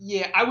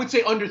 Yeah, I would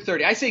say under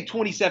 30. I say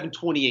 27,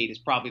 28 is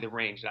probably the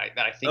range that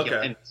I think he'll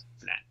end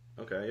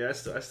that. Okay, yeah,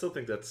 I still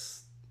think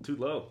that's too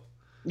low.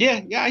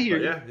 Yeah, I hear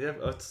you. Yeah,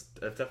 it's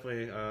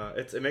definitely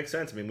it makes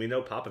sense. I mean, we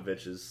know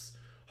Popovich is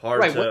hard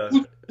Right.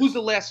 to. Who's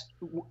the last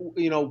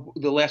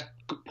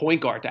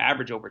point guard to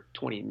average over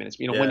 20 minutes?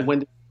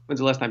 When's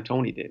the last time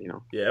Tony did?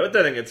 Yeah, but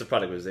I think it's a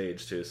product of his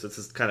age too. So this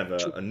is kind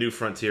of a new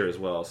frontier as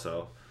well.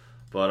 So,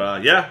 but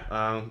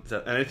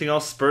anything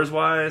else Spurs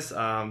wise?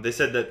 They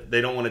said that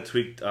they don't want to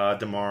tweak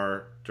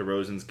DeMar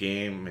DeRozan's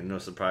game. I mean, no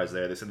surprise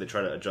there. They said they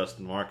try to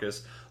adjust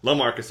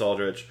LaMarcus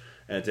Aldridge,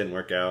 and it didn't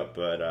work out.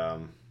 But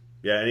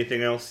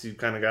anything else you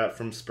kind of got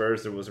from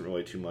Spurs? There wasn't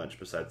really too much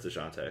besides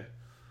DeJounte.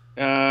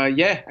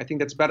 I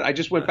think that's about it. I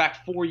just went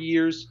back 4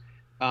 years,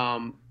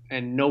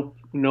 and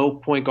no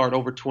point guard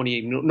over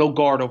 28, no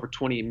guard over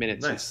 28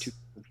 minutes Nice. since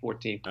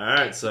 2014. All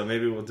right, so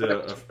maybe we'll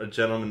do a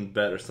gentleman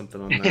bet or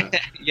something on that.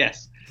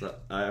 Yes. So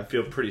I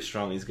feel pretty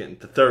strong he's getting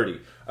to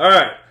 30. All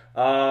right.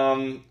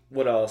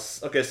 What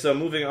else? Okay, so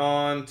moving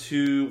on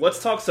to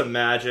let's talk some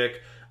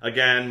Magic.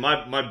 Again,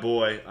 my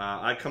boy,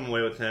 I come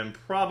away with him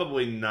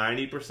probably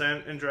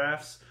 90% in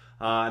drafts,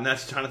 and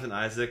that's Jonathan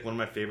Isaac, one of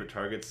my favorite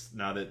targets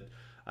now that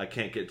I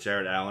can't get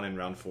Jared Allen in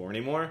round 4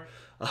 anymore.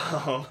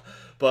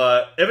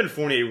 But Evan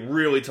Fournier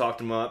really talked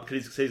him up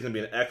because he said he's going to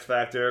be an X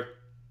factor.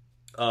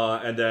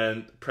 And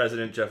then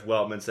President Jeff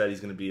Weltman said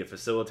he's going to be a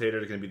facilitator.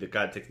 He's going to be the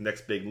guy to take the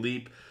next big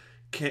leap.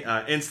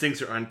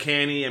 Instincts are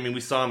uncanny. I mean, we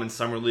saw him in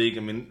Summer League.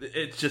 I mean,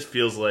 it just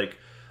feels like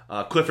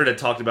Clifford had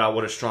talked about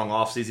what a strong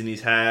offseason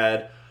he's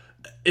had.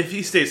 If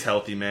he stays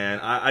healthy, man,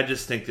 I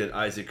just think that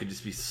Isaac could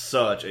just be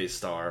such a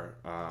star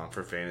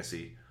for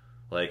fantasy.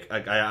 Like,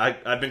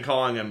 I've been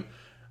calling him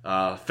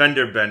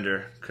Fender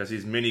Bender because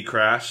he's Mini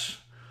Crash.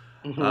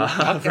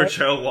 For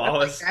Joe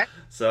Wallace. Like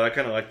So I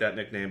kind of like that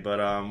nickname. But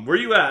where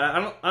you at? I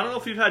don't know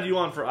if you've had you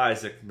on for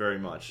Isaac very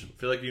much. I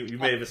feel like you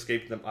may have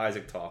escaped the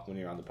Isaac talk when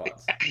you're on the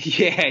pods.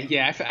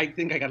 Yeah. I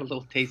think I got a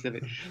little taste of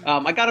it.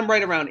 I got him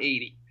right around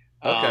 80.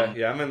 Okay,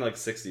 yeah, I'm in like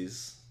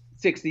 60s.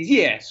 60s,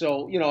 yeah.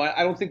 So,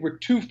 I don't think we're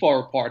too far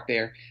apart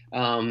there.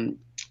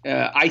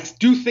 I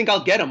do think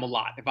I'll get him a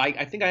lot.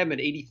 I think I have him at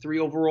 83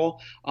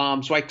 overall.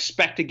 So I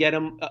expect to get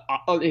him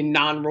in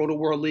non-Roto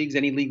World leagues,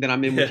 any league that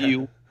I'm in with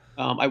you.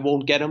 I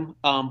won't get him,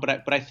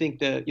 but I think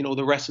that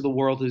the rest of the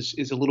world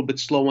is a little bit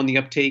slow on the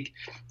uptake.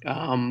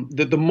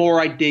 The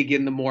more I dig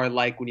in, the more I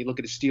like. When you look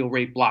at his steal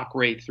rate, block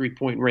rate,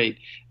 3-point rate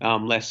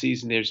last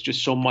season, there's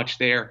just so much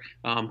there.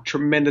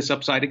 Tremendous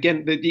upside.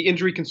 Again, the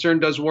injury concern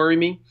does worry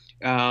me.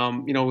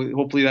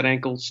 Hopefully that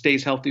ankle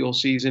stays healthy all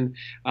season.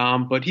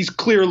 But he's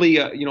clearly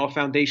a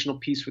foundational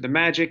piece for the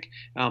Magic.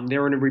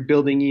 They're in a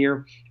rebuilding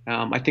year.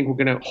 I think we're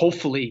going to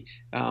hopefully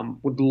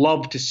would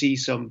love to see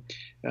some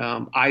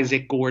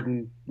Isaac,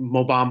 Gordon,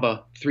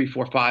 Mobamba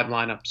 3-4-5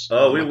 lineups.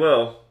 Oh, we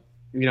will.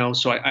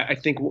 So I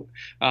think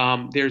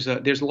there's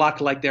a lot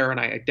to like there, and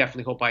I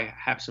definitely hope I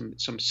have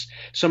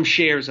some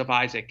shares of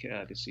Isaac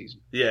this season.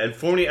 Yeah, and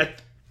Fournier.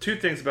 Two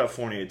things about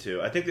Fournier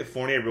too. I think that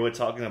Fournier really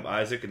talking up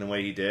Isaac in the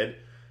way he did.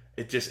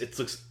 It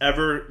looks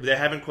they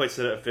haven't quite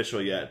said it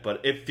official yet,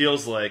 but it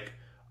feels like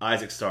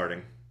Isaac's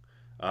starting.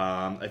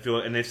 I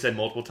feel, and they've said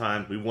multiple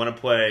times, we want to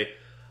play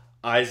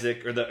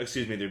Isaac, or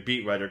their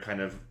beat writer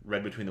kind of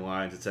read between the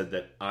lines and said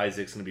that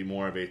Isaac's going to be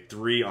more of a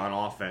 3 on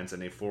offense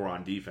and a 4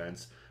 on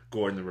defense.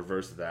 Gordon the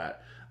reverse of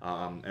that.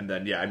 And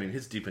then,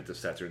 his defensive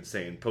stats are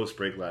insane. Post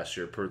break last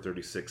year, per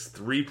 36,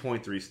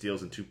 3.3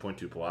 steals and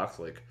 2.2 blocks.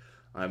 Like,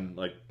 I'm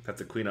like, have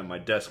to clean up my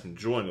desk and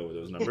drooling over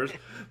those numbers.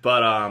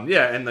 But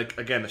and like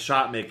again, the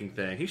shot making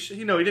thing. He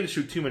didn't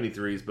shoot too many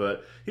threes,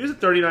 but he was a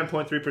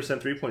 39.3%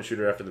 3-point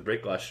shooter after the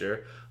break last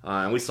year.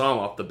 And we saw him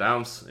off the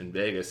bounce in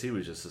Vegas. He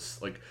was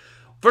just like,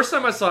 first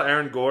time I saw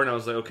Aaron Gordon, I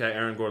was like, okay,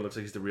 Aaron Gordon looks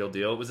like he's the real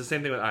deal. It was the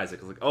same thing with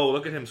Isaac. I was like, oh,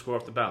 look at him score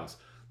off the bounce.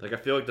 Like, I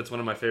feel like that's one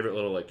of my favorite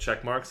little like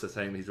check marks that's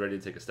saying he's ready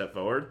to take a step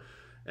forward.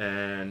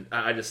 And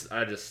I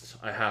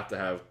have to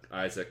have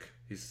Isaac.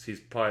 He's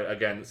probably,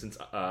 again, since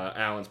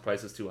Allen's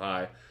price is too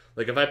high.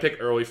 Like, if I pick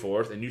early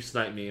 4th and you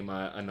snipe me in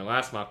the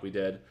last mock we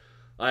did,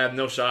 I have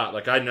no shot.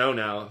 Like, I know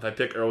now if I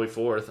pick early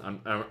 4th,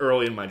 I'm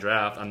early in my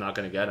draft, I'm not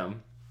going to get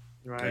him.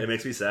 Right. It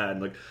makes me sad.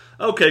 Like,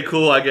 okay,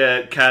 cool, I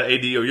get Cat,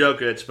 AD, or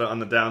Jokic, but on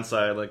the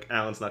downside, like,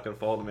 Allen's not going to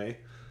fall to me.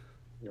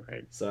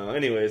 Right. So,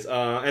 anyways,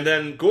 and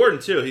then Gordon,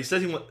 too. He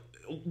says he wants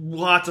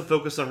lots of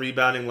focus on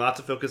rebounding, lots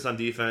of focus on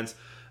defense.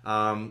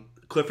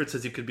 Clifford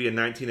says he could be a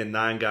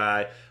 19-9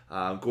 guy.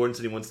 Gordon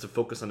said he wants to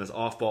focus on his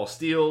off-ball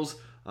steals.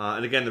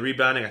 And again, the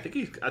rebounding, I think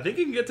he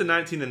can get to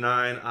 19 and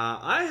 9.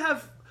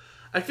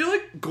 I feel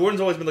like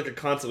Gordon's always been like a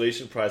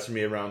consolation prize for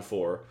me around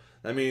 4.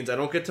 That means I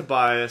don't get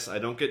Tobias, I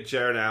don't get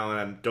Jared Allen,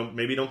 I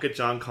don't get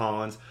John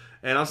Collins,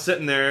 and I'm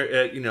sitting there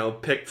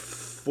at pick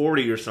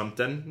 40 or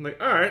something. I'm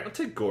like, all right, I'll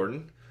take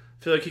Gordon.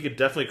 I feel like he could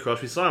definitely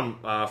crush. We saw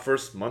him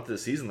first month of the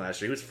season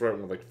last year. He was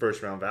with like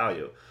first round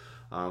value.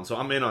 So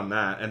I'm in on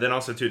that. And then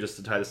also too, just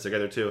to tie this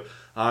together too,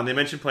 they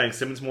mentioned playing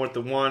Simmons more at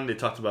the 1. They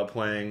talked about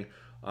playing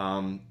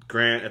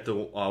Grant at the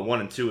 1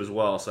 and 2 as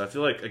well. So I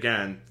feel like,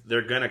 again,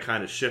 they're going to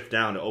kind of shift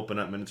down to open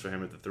up minutes for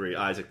him at the 3.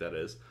 Isaac, that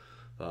is.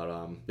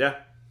 But, yeah.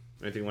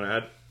 Anything you want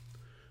to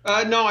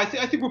add? No, I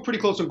think we're pretty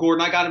close on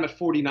Gordon. I got him at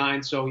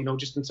 49, so,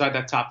 just inside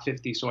that top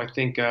 50. So I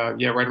think, right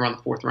around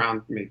the 4th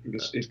round,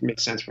 it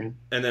makes sense for him.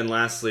 And then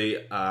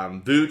lastly,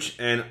 Vooch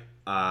and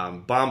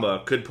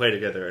Bamba could play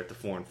together at the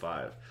 4 and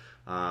 5.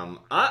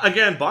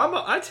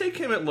 Bamba, I take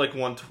him at like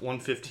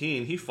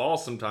 115. He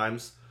falls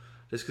sometimes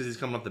just because he's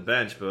coming off the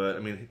bench. But, I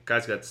mean,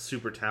 guy's got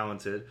super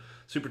talent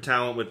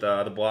with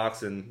the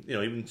blocks and,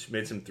 even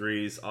made some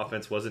threes.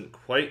 Offense wasn't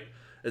quite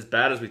as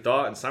bad as we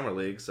thought in Summer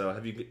League. So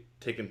have you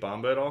taken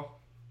Bamba at all?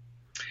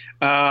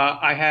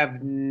 I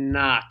have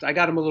not. I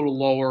got him a little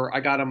lower. I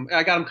got him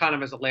kind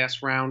of as a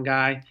last round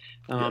guy.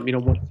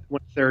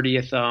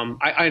 130th.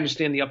 I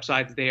understand the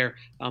upsides there.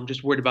 I'm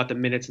just worried about the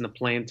minutes and the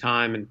playing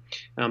time.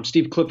 And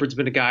Steve Clifford's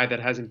been a guy that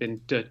hasn't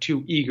been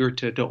too eager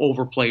to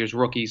overplay his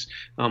rookies.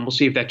 We'll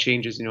see if that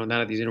changes. Now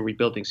that he's in a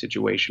rebuilding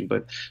situation,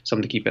 but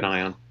something to keep an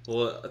eye on.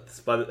 Well,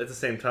 but at the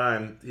same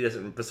time, he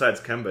hasn't. Besides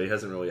Kemba, he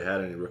hasn't really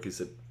had any rookies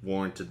that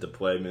warranted to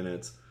play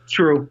minutes.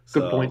 True.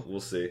 Good point.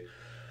 We'll see.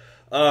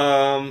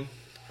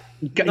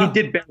 He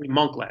did bury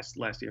Monk last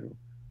year.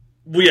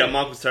 Well, yeah,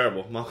 Monk was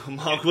terrible.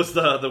 Monk was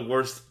the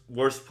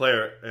worst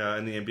player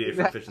in the NBA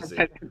for efficiency.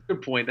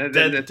 Good point.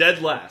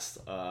 Dead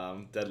last.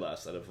 Dead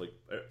last out of like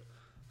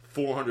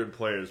 400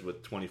 players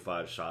with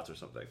 25 shots or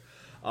something.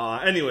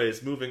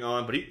 Anyways, moving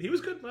on. But he was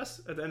good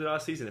at the end of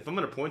last season. If I'm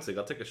in a points league,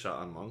 I'll take a shot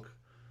on Monk.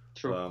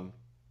 True.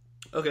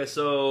 Okay,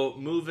 so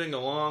moving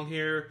along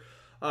here.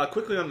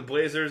 Quickly on the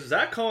Blazers,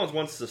 Zach Collins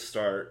wants to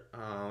start,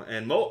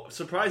 and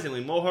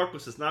surprisingly, Mo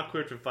Harkless is not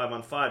cleared for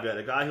 5-on-5 yet.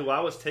 A guy who I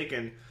was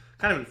taking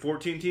kind of in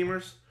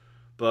 14-teamers,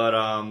 but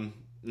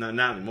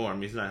not anymore. I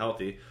mean, he's not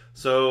healthy.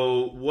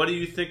 So, what do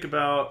you think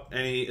about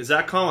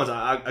Zach Collins?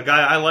 A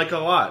guy I like a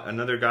lot.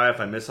 Another guy if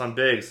I miss on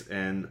bigs,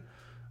 and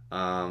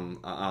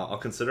I'll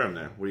consider him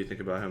there. What do you think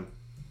about him?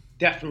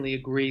 Definitely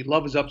agree.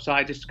 Love his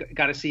upside. Just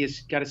got to see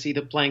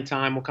the playing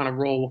time. What kind of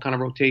role? What kind of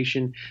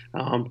rotation?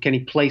 Can he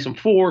play some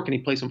 4? Can he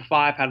play some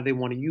 5? How do they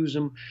want to use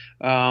him?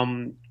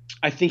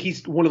 I think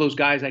he's one of those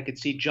guys I could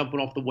see jumping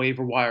off the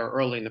waiver wire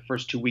early in the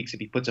first 2 weeks if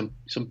he puts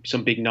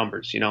some big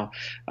numbers.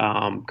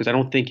 Because I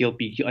don't think he'll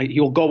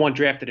go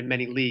undrafted in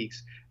many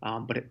leagues.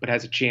 But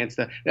has a chance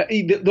to.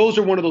 Those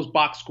are one of those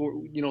box score.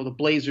 The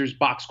Blazers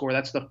box score.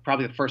 That's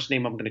probably the first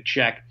name I'm going to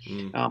check.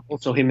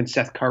 Also, him and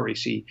Seth Curry.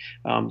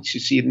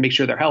 Make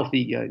sure they're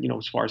healthy.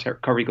 As far as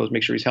Curry goes,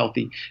 make sure he's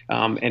healthy.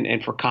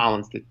 And for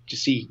Collins to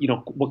see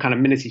what kind of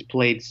minutes he's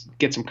played,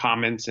 get some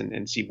comments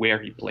and see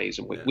where he plays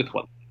and with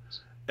what.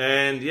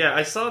 And yeah,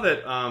 I saw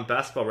that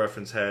Basketball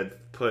Reference had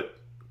put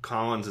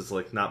Collins as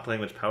like not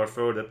playing much power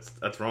forward.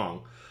 That's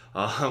wrong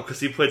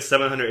because he played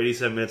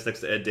 787 minutes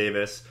next to Ed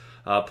Davis.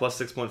 Plus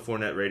 6.4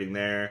 net rating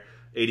there.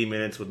 80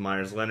 minutes with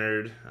Myers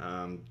Leonard.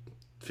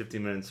 50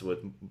 minutes with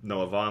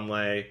Noah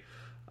Vonleh.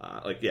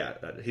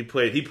 He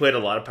played a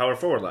lot of power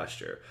forward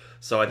last year.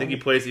 So I think he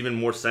plays even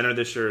more center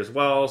this year as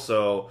well.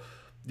 So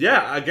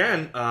yeah,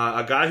 again,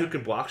 a guy who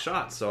can block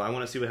shots. So I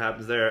want to see what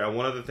happens there. And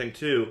one other thing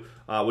too,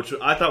 which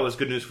I thought was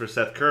good news for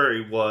Seth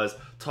Curry, was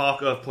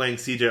talk of playing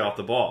CJ off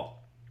the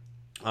ball.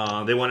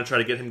 They want to try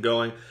to get him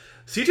going.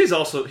 CJ's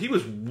also, he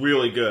was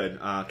really good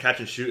catch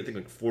and shoot. I think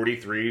like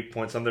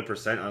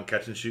 43% on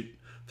catch and shoot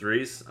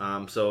threes.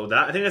 So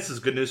I think that's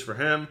just good news for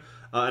him.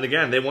 And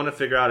again, they want to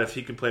figure out if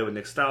he can play with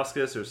Nick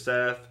Stauskas or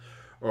Seth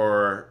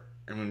or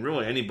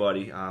really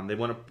anybody. They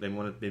want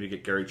to maybe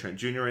get Gary Trent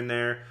Jr. in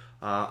there.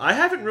 I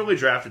haven't really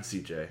drafted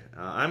CJ.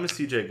 I'm a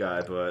CJ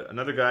guy, but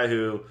another guy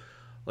who,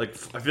 I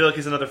feel like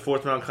he's another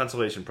 4th round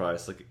consolation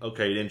prize. Like,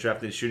 okay, you didn't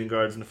draft any shooting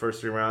guards in the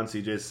first 3 rounds.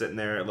 CJ's sitting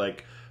there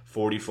at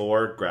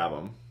 44. Grab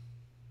him.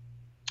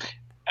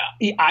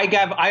 I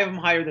have him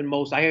higher than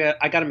most. I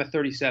got him at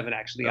 37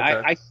 actually.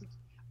 Okay.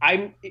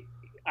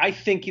 I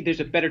think there's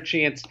a better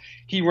chance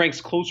he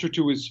ranks closer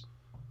to his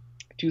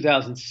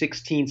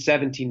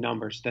 2016-17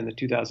 numbers than the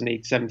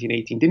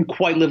 2008-17-18. Didn't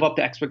quite live up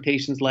to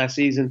expectations last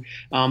season.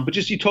 But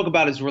just you talk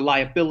about his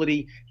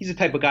reliability. He's the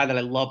type of guy that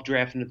I love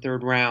drafting in the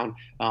 3rd round.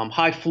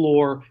 High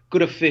floor,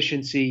 good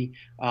efficiency.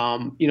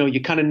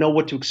 You kind of know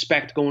what to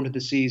expect going to the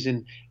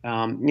season.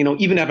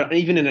 Even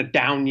in a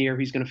down year,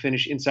 he's going to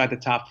finish inside the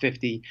top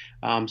 50.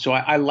 So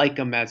I like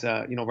him as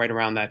right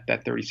around that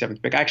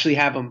 37th pick. I actually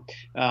have him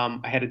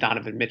ahead of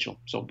Donovan Mitchell.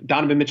 So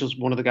Donovan Mitchell's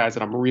one of the guys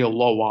that I'm real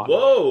low on.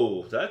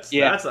 Whoa, that's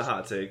a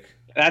hot take.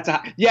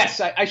 Yes,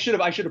 I should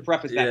have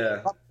prefaced that.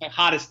 Yeah. My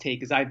hottest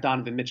take is I have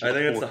Donovan Mitchell. I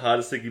think it's the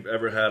hottest take you've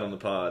ever had on the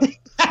pod.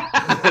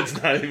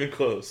 It's not even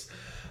close.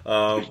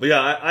 But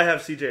yeah, I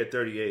have CJ at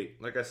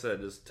 38. Like I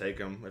said, just take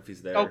him if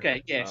he's there.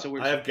 Okay, yeah. So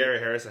I have Gary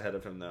Harris ahead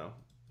of him though.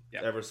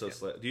 Yeah. Ever so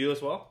slight. Do you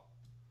as well?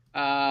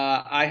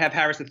 I have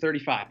Harris at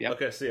 35. Yeah.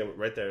 Okay, so yeah,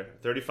 right there,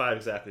 35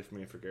 exactly for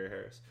me for Gary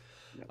Harris.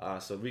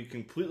 So we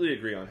completely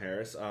agree on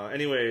Harris.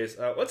 Anyways,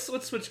 let's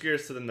switch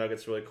gears to the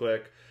Nuggets really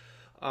quick.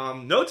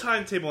 No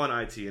timetable on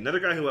IT. Another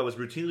guy who I was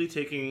routinely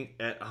taking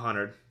at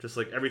 100, just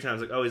like every time I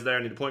was like, oh, he's there,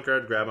 I need a point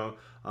guard, grab him.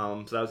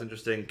 So that was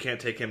interesting. Can't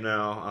take him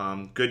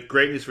now.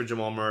 Great news for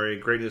Jamal Murray.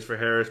 Great news for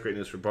Harris. Great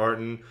news for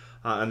Barton.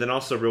 And then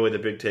also really the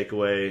big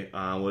takeaway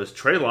was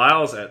Trey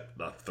Lyles at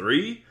the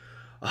 3.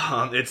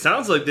 It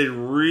sounds like they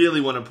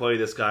really want to play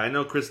this guy. I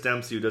know Chris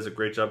Dempsey, who does a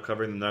great job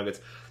covering the Nuggets,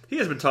 he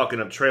has been talking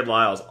up Trey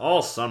Lyles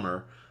all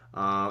summer.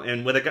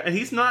 And with a guy, and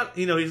he's not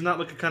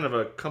like a kind of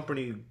a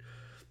company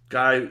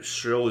guy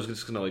show who's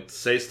just gonna like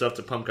say stuff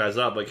to pump guys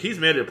up. Like he's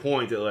made it a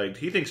point that like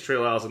he thinks Trey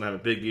Lyles is gonna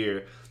have a big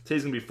year. Says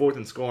he's gonna be fourth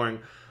in scoring.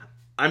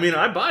 I mean,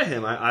 I buy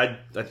him. I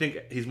think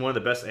he's one of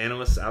the best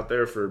analysts out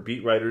there for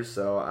beat writers.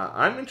 So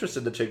I'm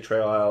interested to take Trey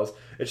Lyles.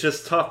 It's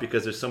just tough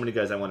because there's so many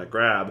guys I want to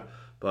grab.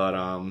 But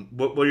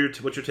what's your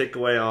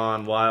takeaway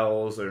on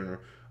Lyles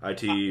or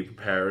IT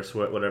Harris,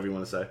 whatever you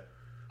want to say?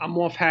 I'm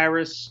off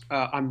Harris.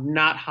 I'm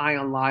not high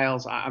on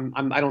Lyles. I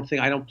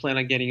don't plan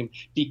on getting him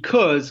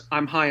because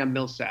I'm high on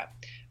Millsap.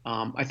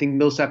 I think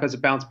Millsap has a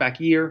bounce back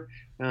year.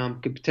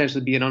 Could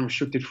potentially be an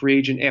unrestricted free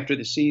agent after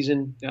the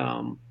season.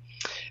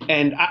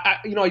 And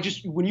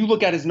when you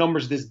look at his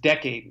numbers this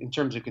decade in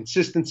terms of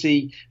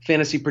consistency,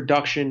 fantasy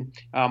production,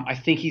 I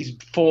think he's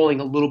falling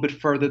a little bit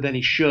further than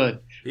he should.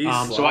 He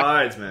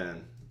slides,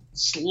 man.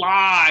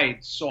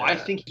 Slides. So yeah. I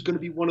think he's going to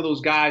be one of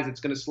those guys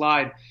that's going to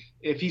slide.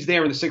 If he's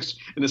there in the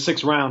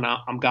sixth round,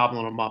 I'm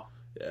gobbling him up.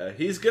 Yeah,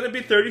 he's going to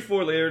be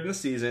 34 later in the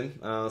season,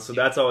 so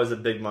that's always a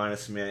big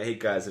minus for me. I hate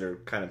guys that are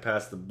kind of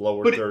past the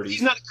lower 30s.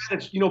 He's not a guy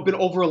that's been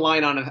over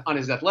reliant on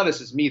his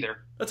athleticism either.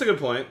 That's a good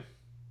point.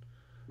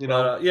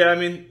 Yeah, I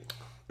mean,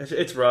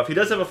 it's rough. He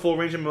does have a full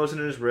range of motion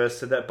in his wrist,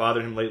 so that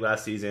bothered him late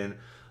last season.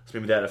 So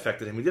maybe that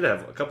affected him. He did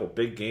have a couple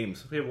big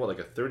games. We have like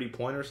a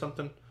 30-pointer or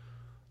something?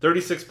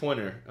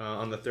 36-pointer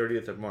on the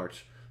 30th of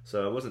March.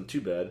 So it wasn't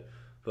too bad.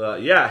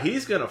 But yeah,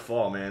 he's gonna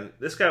fall, man.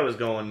 This guy was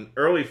going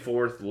early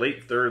 4th,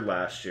 late 3rd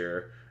last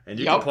year, and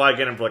you can probably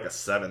get him for like a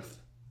 7th.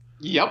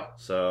 Yep.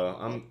 So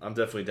I'm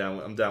definitely down.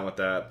 I'm down with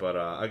that. But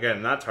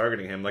again, not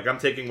targeting him. Like I'm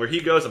taking where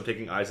he goes. I'm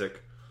taking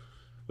Isaac.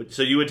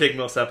 So you would take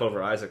Millsap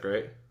over Isaac,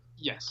 right?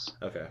 Yes.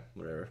 Okay.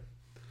 Whatever.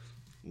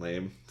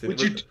 Lame.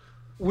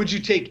 Would you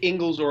take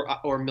Ingles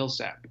or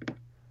Millsap?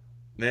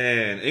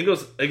 Man,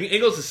 Ingles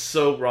is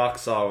so rock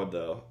solid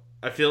though.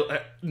 I feel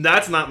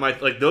that's not my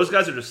like. Those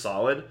guys are just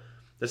solid.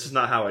 This is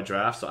not how I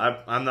draft, so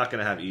I'm not going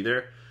to have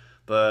either.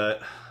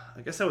 But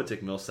I guess I would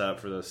take Millsap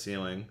for the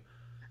ceiling.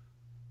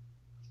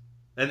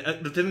 And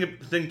the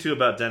thing, too,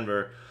 about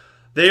Denver,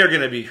 they are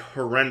going to be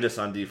horrendous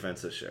on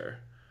defense this year.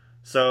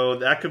 So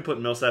that could put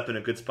Millsap in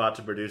a good spot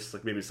to produce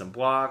like maybe some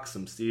blocks,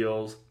 some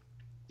steals.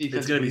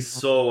 It's going to be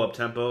so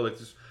up-tempo.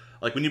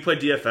 Like when you play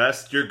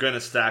DFS, you're going to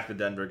stack the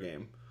Denver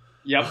game.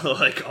 Yep.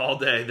 Like all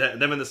day.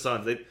 Them and the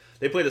Suns.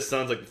 They play the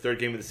Suns like the third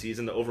game of the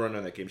season. The over-under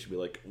on that game should be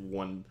like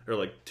 1 or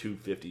like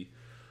 250.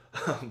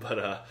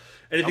 But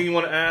anything you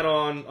want to add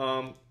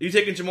on? You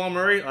taking Jamal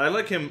Murray? I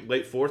like him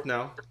late 4th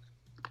now.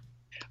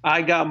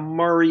 I got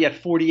Murray at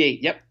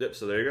 48. Yep.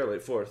 So there you go,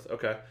 late 4th.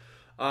 Okay.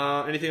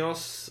 Anything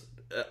else?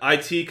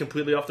 IT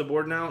completely off the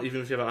board now,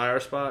 even if you have an IR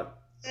spot.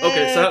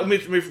 Okay, so let me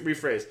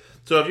rephrase.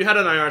 So if you had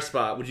an IR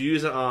spot, would you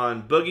use it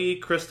on Boogie,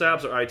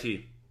 Kristaps, or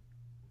IT?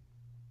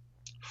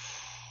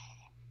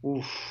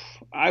 Oof.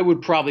 I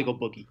would probably go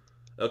Boogie.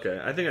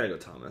 Okay, I think I go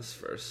Thomas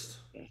first,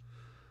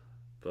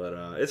 but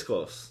it's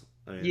close.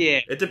 I mean, yeah,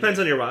 it depends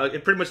on your.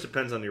 It pretty much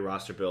depends on your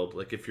roster build.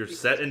 Like if you're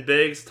set in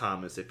bigs,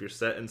 Thomas. If you're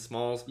set in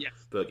smalls,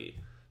 Boogie.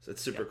 So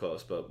it's super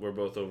close, but we're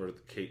both over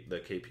the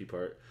KP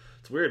part.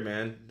 It's weird,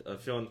 man.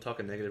 I'm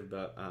talking negative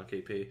about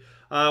KP.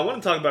 I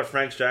want to talk about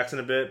Frank Jackson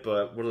a bit,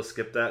 but we'll just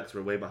skip that because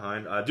we're way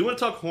behind. I do want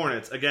to talk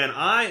Hornets again.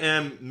 I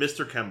am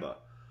Mr. Kemba.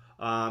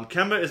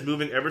 Kemba is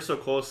moving ever so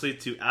closely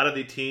to out of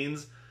the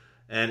teens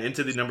and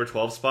into the number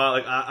 12 spot.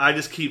 Like I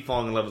just keep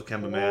falling in love with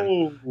Kemba, man.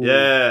 Ooh.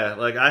 Yeah,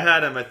 like I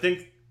had him. I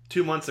think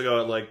 2 months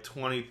ago at like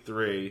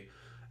 23,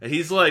 and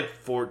he's like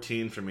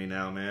 14 for me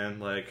now, man.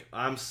 Like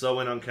I'm so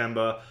in on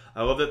Kemba.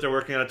 I love that they're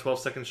working on a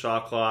 12-second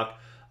shot clock.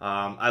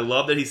 I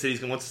love that he said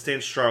he wants to stay in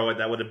Charlotte.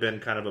 That would have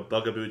been kind of a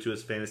bugaboo to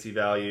his fantasy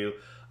value.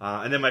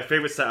 And then my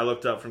favorite stat I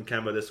looked up from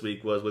Kemba this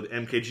week was with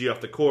MKG off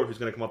the court, who's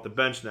going to come off the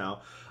bench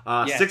now.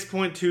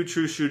 6.2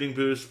 true shooting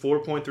boost,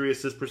 4.3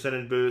 assist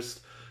percentage boost.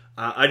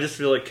 I just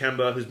feel like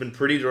Kemba, who's been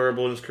pretty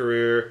durable in his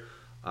career,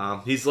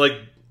 he's like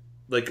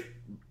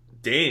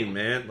Dame,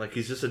 man. Like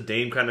he's just a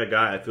Dame kind of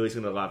guy. I feel he's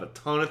going to have a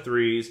ton of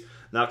threes.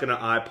 Not going to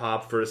eye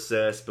pop for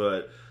assists,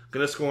 but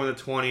going to score in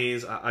the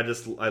 20s.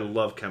 I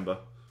love Kemba.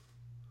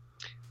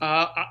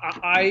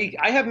 I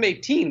have him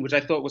 18, which I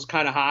thought was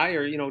kind of high,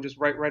 or just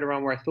right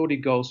around where I thought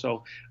he'd go.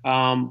 So,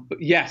 but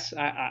yes,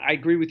 I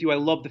agree with you. I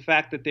love the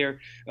fact that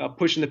they're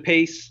pushing the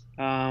pace.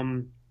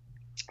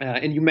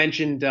 And you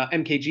mentioned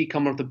MKG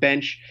coming off the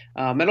bench.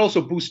 That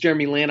also boosts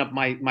Jeremy Lamb up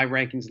my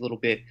rankings a little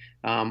bit.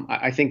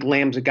 I think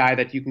Lamb's a guy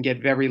that you can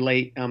get very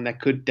late that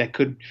could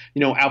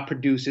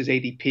outproduce his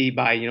ADP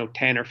by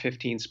 10 or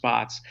 15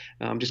 spots.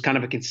 Just kind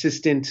of a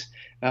consistent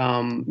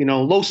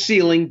low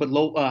ceiling but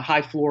low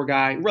high floor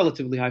guy,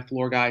 relatively high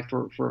floor guy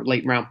for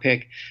late round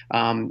pick.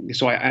 And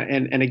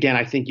again,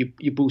 I think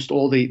you boost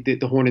all the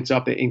Hornets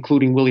up,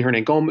 including Willy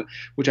Hernangomez,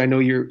 which I know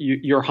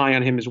you're high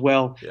on him as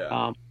well.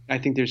 Yeah. I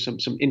think there's some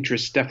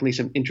interest, definitely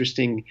some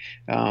interesting.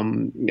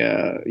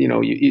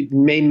 It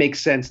may make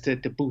sense to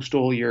boost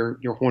all your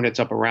Hornets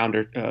up around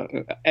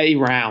a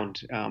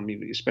round,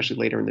 especially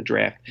later in the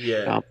draft.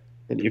 Yeah.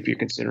 If you're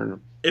considering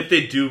them. If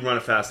they do run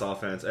a fast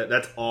offense,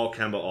 that's all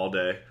Kemba all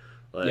day.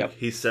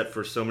 He's set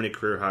for so many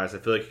career highs. I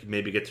feel like he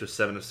maybe get to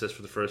 7 assists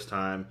for the first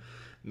time.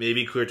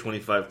 Maybe clear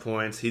 25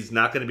 points. He's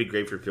not going to be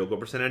great for field goal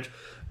percentage.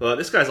 But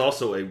this guy's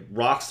also a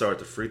rock star at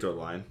the free throw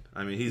line.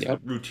 I mean, he's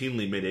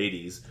routinely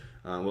mid-80s.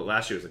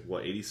 Last year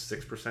was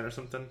 86% or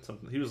something?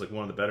 He was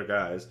one of the better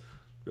guys.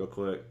 Real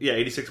quick. Yeah,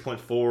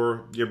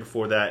 86.4. Year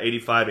before that,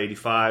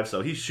 85.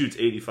 So he shoots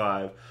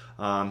 85.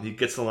 He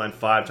gets to the line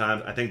 5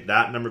 times. I think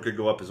that number could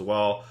go up as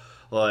well.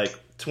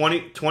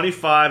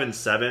 25 and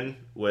 7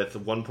 with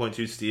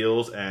 1.2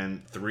 steals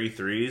and 3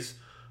 threes.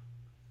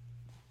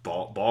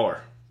 Baller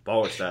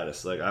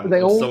status.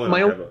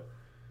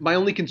 My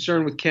only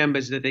concern with Kemba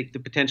is that the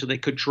potential they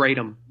could trade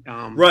him.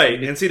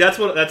 Right, and see that's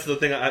the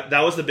thing.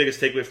 That was the biggest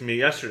takeaway for me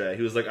yesterday.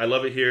 He was like, "I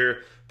love it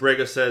here."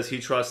 Brega says he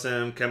trusts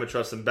him. Kemba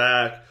trusts him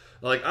back.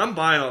 I'm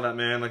buying all that,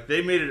 man.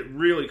 They made it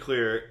really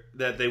clear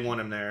that they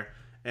want him there,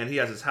 and he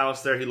has his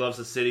house there. He loves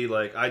the city.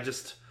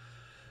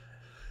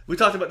 We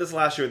talked about this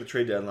last year at the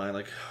trade deadline.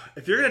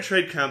 If you're going to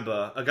trade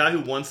Kemba, a guy who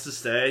wants to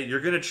stay,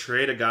 you're going to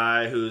trade a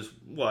guy who's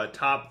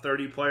top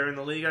 30 player in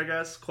the league, I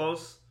guess,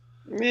 close.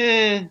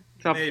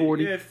 Top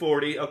 40. Yeah,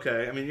 40.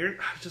 Okay. I mean, it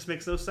just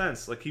makes no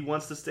sense. He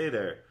wants to stay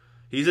there.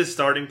 He's a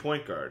starting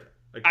point guard.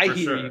 I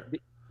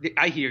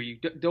hear you.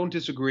 Don't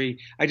disagree.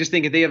 I just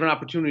think if they have an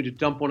opportunity to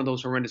dump one of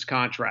those horrendous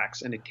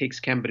contracts and it takes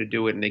Kemba to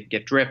do it and they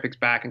get draft picks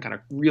back and kind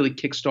of really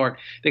kickstart,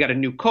 they got a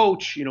new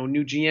coach,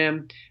 new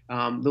GM.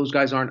 Those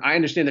guys aren't. I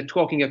understand they're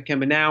talking of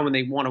Kemba now and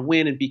they want to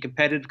win and be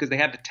competitive because they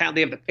have the talent.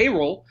 They have the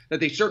payroll that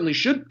they certainly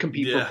should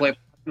compete for a playoff.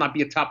 Not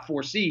be a top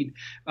 4 seed,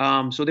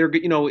 so they're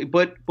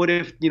but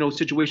if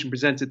situation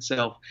presents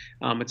itself,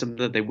 it's something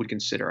that they would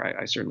consider.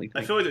 I certainly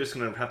think. I feel like they're just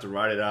gonna have to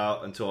ride it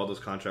out until all those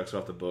contracts are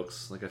off the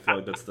books. I feel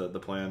like that's the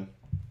plan.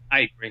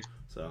 I agree.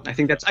 So I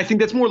think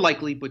that's more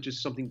likely, but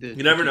just something to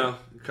you never know.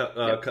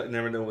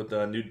 Never know with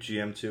the new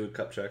GM too,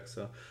 cup check.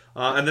 So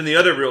and then the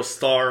other real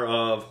star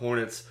of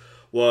Hornets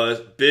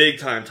was big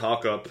time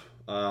talk up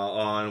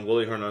on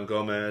Willy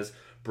Hernangomez.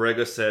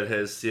 Brega said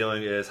his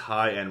ceiling is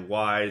high and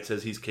wide.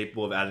 Says he's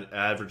capable of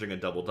averaging a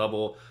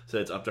double-double. Said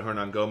it's up to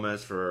Hernangomez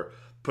for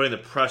putting the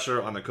pressure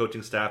on the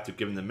coaching staff to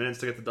give him the minutes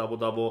to get the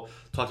double-double.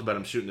 Talked about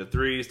him shooting the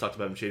threes. Talked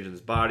about him changing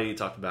his body.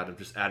 Talked about him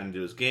just adding to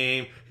his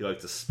game. He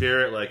likes the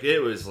spirit.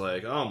 It was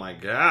oh my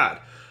God.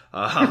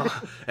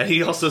 And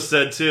he also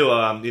said too,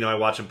 I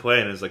watch him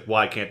play and it's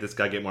why can't this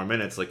guy get more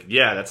minutes?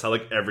 Yeah, that's how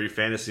every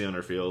fantasy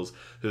owner feels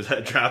who's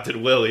drafted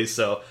Willie.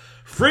 So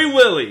free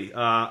Willie.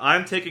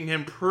 I'm taking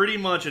him pretty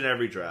much in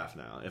every draft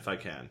now if I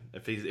can.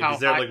 If he's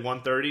there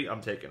 130,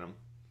 I'm taking him.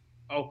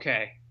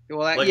 Okay. Well,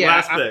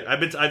 last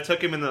pick. I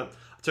took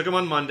him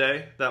on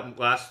Monday. That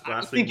last week.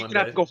 I think you could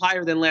have to go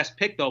higher than last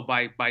pick though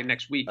by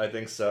next week. I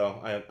think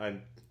so.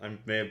 I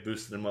may have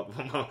boosted him up.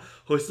 I'm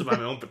hoisted by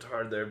my own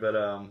petard there, but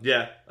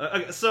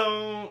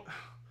so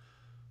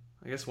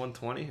I guess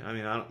 120. I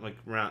mean, I don't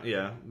round.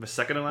 Yeah, my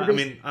second to last. I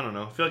mean, I don't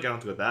know. I feel like I don't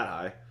have to go that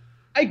high.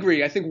 I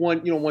agree. I think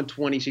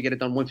 120 should get it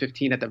done.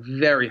 115 at the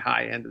very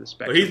high end of the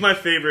spectrum. But he's my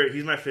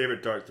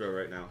favorite dart throw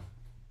right now.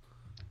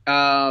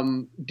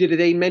 Did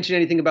they mention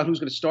anything about who's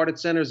going to start at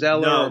center?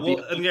 Zeller? No.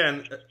 Well,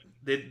 again,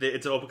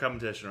 it's an open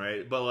competition,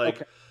 right? But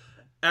okay.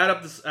 add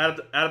up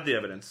the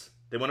evidence.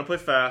 They want to play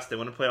fast. They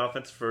want to play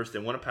offense first. They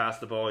want to pass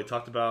the ball. He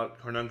talked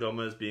about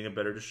Hernangomez being a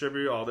better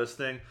distributor, all this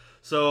thing.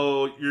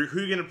 So who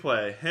are you going to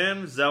play?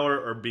 Him, Zeller,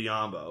 or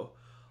Biyombo?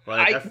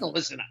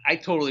 Listen, I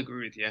totally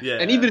agree with you. Yeah.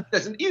 And even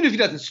if he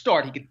doesn't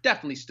start, he could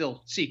definitely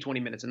still see 20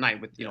 minutes a night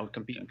with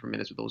competing for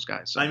minutes with those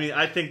guys. So. I mean,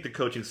 I think the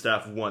coaching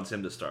staff wants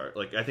him to start.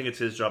 I think it's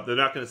his job. They're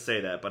not going to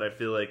say that, but I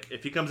feel like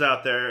if he comes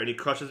out there and he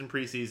crushes in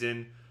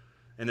preseason,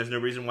 and there's no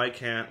reason why he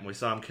can't. We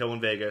saw him kill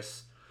in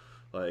Vegas.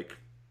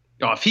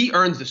 If he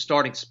earns the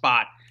starting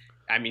spot,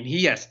 I mean,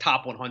 he has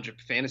top 100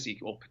 fantasy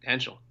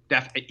potential.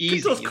 Definitely easy.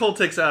 Get those cold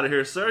takes out of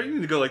here, sir. You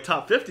need to go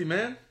top 50,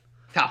 man.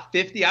 Top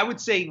 50, I would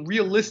say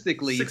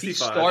realistically, 65. If he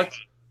starts,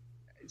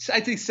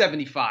 I'd say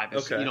 75.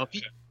 Okay.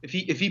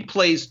 If he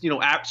plays,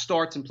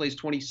 starts and plays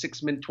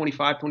 26 minutes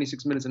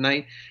a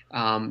night,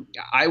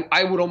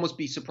 I would almost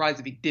be surprised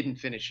if he didn't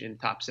finish in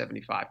top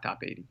 75,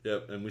 top 80.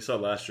 Yep, and we saw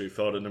last year he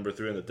fell to number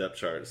 3 on the depth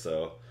chart.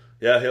 So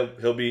yeah,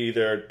 he'll be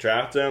either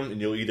draft him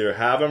and you'll either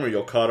have him or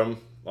you'll cut him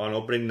on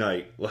opening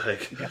night. And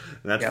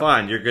that's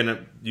fine.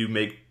 You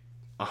make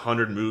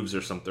 100 moves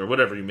or something or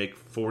whatever. You make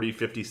 40,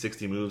 50,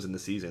 60 moves in the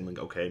season.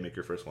 Okay, make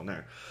your first one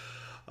there.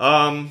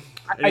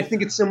 I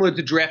think it's similar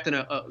to drafting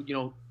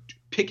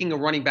picking a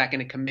running back in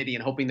a committee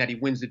and hoping that he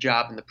wins the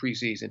job in the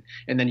preseason,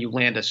 and then you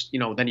land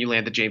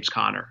a James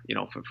Conner,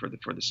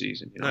 for the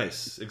season.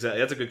 Nice, exactly.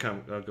 That's a good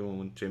one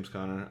with James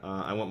Conner.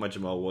 I want my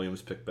Jamal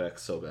Williams pick back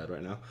so bad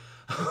right now.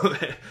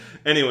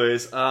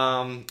 Anyways,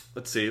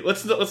 let's see.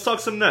 Let's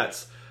talk some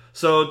Nets.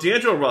 So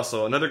D'Angelo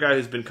Russell, another guy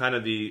who's been kind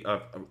of the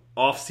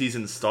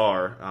off-season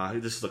star.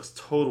 He just looks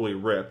totally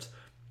ripped.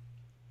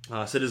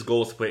 Said his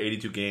goal is to play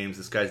 82 games.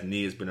 This guy's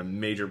knee has been a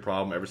major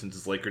problem ever since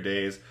his Laker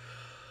days.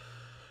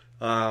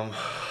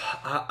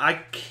 I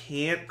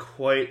can't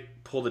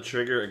quite pull the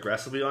trigger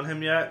aggressively on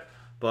him yet,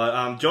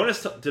 but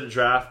Jonas did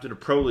a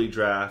pro league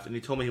draft, and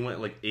he told me he went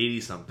like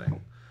 80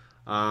 something.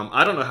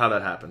 I don't know how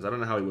that happens. I don't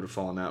know how he would have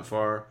fallen that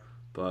far.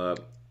 But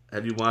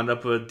have you wound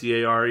up with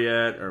DAR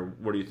yet, or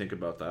what do you think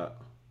about that?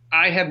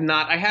 I have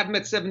not. I have him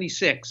at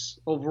 76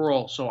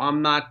 overall, so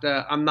I'm not.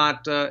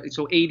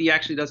 So 80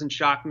 actually doesn't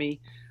shock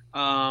me.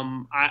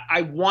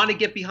 I want to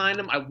get behind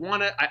him. I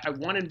want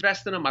to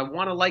invest in him. I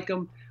want to like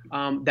him.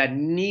 That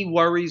knee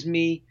worries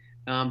me.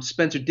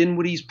 Spencer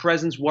Dinwiddie's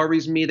presence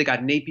worries me. They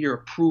got Napier, a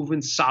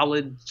proven,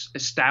 solid,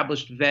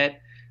 established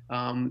vet.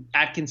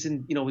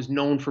 Atkinson, is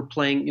known for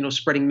playing,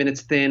 spreading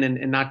minutes thin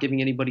and not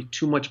giving anybody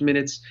too much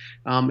minutes.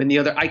 And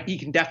he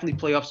can definitely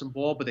play off some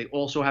ball, but they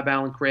also have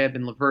Allen Crabbe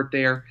and LeVert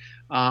there.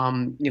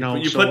 You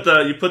put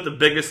the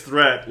biggest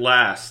threat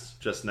last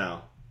just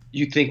now.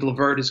 You think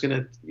LeVert is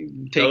going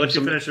to take? I'll let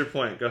you finish your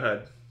point. Go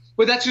ahead.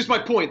 But that's just my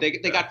point. They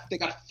got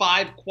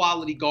 5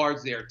 quality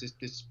guards there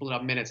to split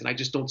up minutes, and I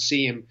just don't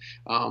see him,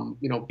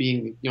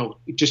 being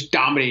just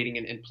dominating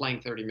and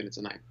playing 30 minutes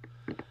a night.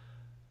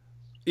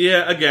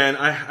 Yeah, again,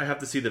 I have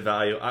to see the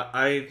value.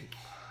 I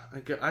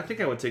think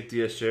I would take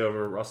DSJ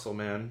over Russell,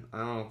 man. I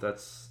don't know if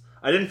that's.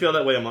 I didn't feel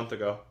that way a month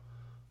ago,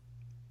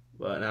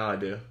 but now I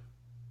do.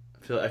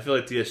 I feel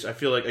like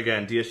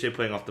DSJ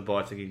playing off the ball.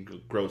 I think he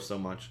can grow so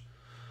much.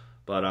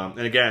 But and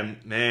again,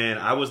 man,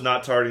 I was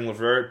not targeting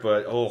LeVert,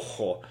 but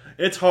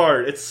it's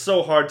hard. It's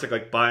so hard to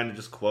buy into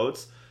just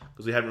quotes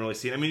because we haven't really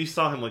seen. I mean, you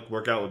saw him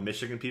work out with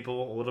Michigan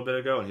people a little bit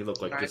ago, and he looked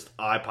just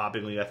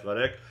eye-poppingly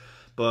athletic.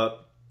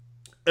 But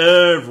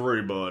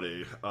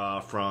everybody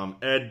from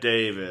Ed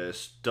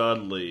Davis,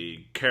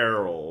 Dudley,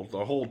 Carroll,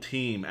 the whole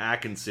team,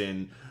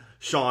 Atkinson,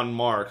 Sean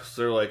Marks,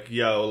 they're like,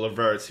 "Yo,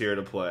 LeVert's here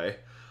to play."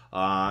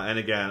 And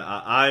again,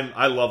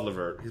 I love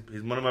LeVert.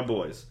 He's one of my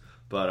boys.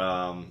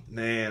 But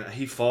man,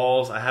 he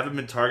falls. I haven't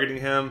been targeting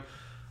him.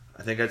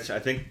 I think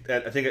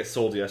it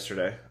sold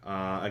yesterday.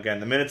 Again,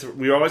 the minutes.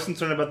 We were always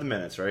concerned about the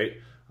minutes, right?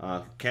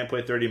 Can't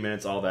play 30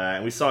 minutes, all that,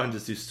 and we saw him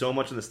just do so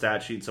much in the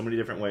stat sheet, in so many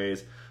different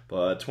ways.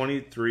 But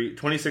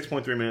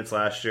 26.3 minutes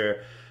last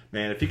year.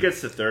 Man, if he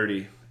gets to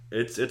 30,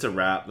 it's a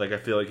wrap. I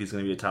feel like he's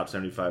going to be a top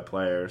 75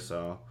 player.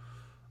 So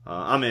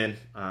I'm in.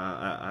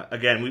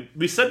 Again,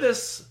 we said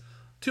this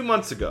 2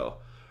 months ago.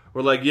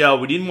 We're like,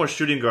 we need more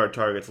shooting guard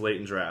targets late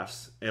in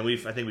drafts, and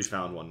I think we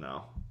found one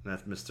now, and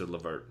that's Mr.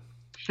 LeVert.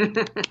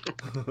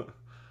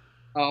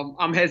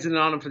 I'm hesitant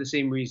on him for the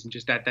same reason,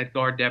 just that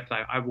guard depth.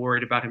 I'm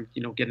worried about him,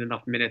 getting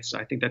enough minutes.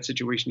 I think that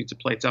situation needs to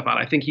play itself out.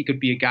 I think he could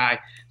be a guy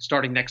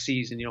starting next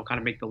season, kind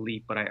of make the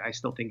leap, but I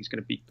still think he's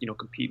going to be,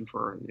 competing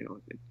for,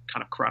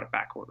 kind of crowded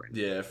backcourt right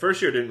now. Yeah,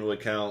 first year didn't really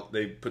count.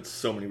 They put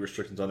so many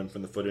restrictions on him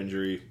from the foot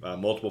injury,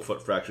 multiple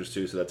foot fractures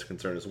too, so that's a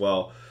concern as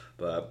well.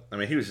 But I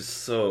mean, he was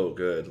just so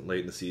good late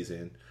in the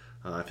season.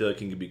 I feel like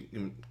he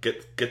can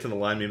get to the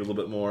line maybe a little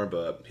bit more,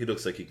 but he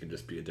looks like he can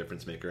just be a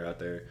difference maker out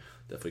there.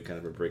 Definitely kind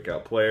of a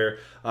breakout player.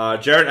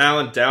 Jarrett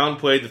Allen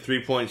downplayed the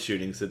 3-point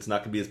shooting, so it's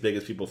not going to be as big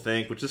as people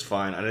think, which is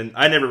fine.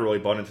 I never really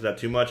bought into that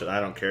too much, and I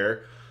don't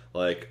care.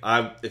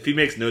 If he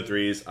makes no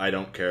threes, I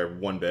don't care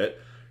one bit.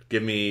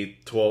 Give me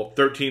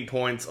 13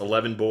 points,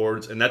 11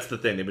 boards, and that's the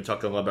thing. They've been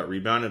talking a lot about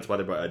rebounding. That's why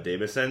they brought Ed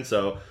Davis in.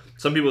 So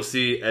some people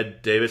see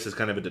Ed Davis as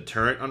kind of a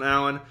deterrent on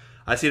Allen.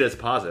 I see it as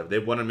positive. They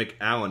want to make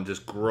Allen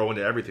just grow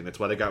into everything. That's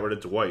why they got rid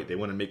of Dwight. They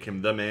want to make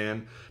him the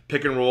man.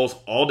 Pick and rolls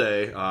all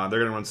day. They're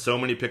going to run so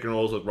many pick and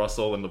rolls with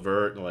Russell and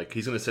LeVert.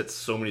 He's going to set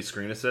so many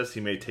screen assists.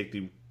 He may take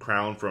the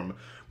crown from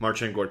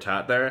Marcin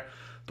Gortat there.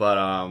 But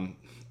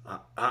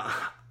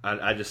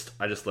I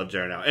just love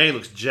Jarrett now. And he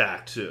looks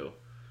jacked too.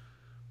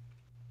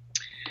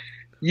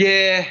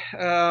 Yeah,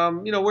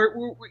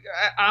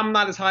 I'm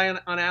not as high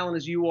on Allen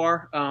as you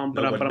are,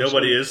 but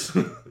nobody is.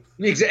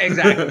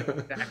 Exactly.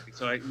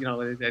 So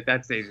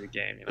that stays in the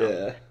game.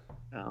 Yeah.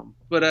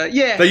 But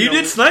you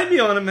did snipe me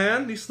on him,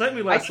 man. You sniped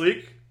me last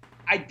week.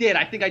 I did.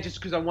 I think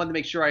because I wanted to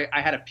make sure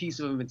I had a piece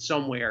of him in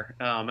somewhere,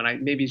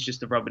 and maybe it's just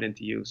to rub it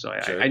into you. So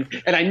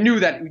I knew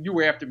that you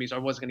were after me, so I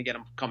wasn't going to get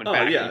him coming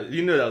back. Oh yeah,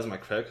 you knew that was my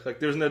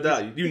pick. There's no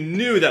doubt. You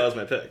knew that was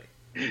my pick.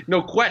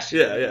 No question.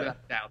 Yeah.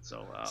 Without doubt.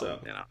 So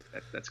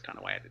that's kind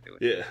of why I had to do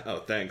it. Yeah. Oh,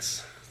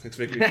 thanks. Thanks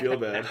for making me feel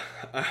bad.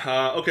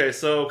 Okay,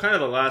 so kind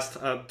of the last.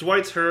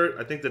 Dwight's hurt.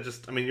 I think that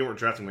you weren't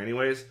drafting him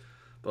anyways,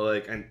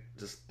 but and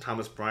just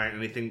Thomas Bryant.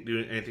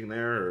 Doing anything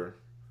there or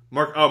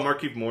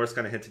Markieff Morris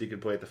kind of hinted he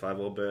could play at the 5 a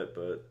little bit,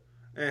 but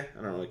I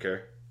don't really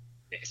care.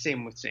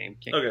 Same.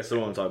 Okay, so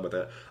we won't talk about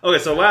that.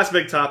 Okay, so last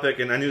big topic,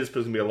 and I knew this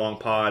was gonna be a long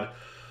pod.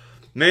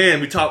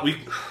 Man,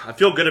 I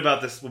feel good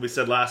about this, what we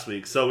said last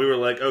week. So we were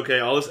like, okay,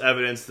 all this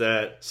evidence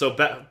that... So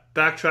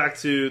backtrack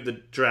to the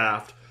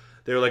draft.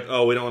 They were like,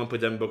 oh, we don't want to put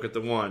Devin Booker at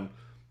the 1.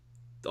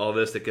 All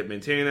this, they kept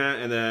maintaining that.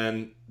 And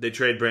then they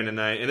trade Brandon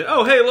Knight. And then,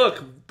 oh, hey,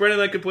 look, Brandon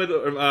Knight can play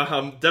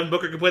Devin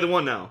Booker can play the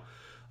 1 now.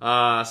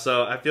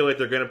 So I feel like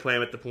they're going to play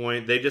him at the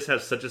point. They just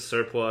have such a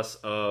surplus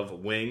of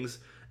wings.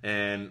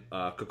 And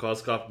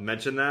Kokoskov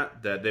mentioned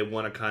that they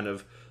want to kind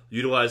of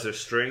utilize their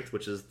strength,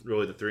 which is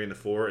really the 3 and the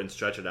 4, and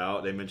stretch it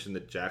out. They mentioned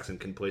that Jackson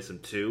can play some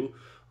 2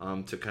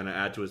 to kind of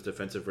add to his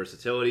defensive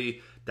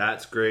versatility.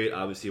 That's great.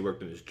 Obviously, he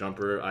worked on his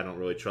jumper. I don't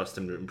really trust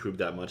him to improve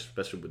that much,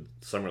 especially with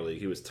Summer League.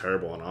 He was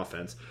terrible on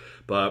offense.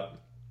 But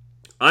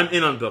I'm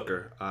in on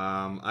Booker.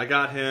 I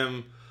got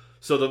him.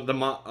 So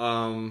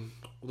the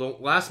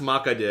last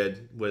mock I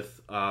did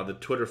with the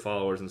Twitter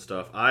followers and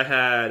stuff, I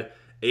had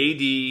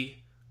AD,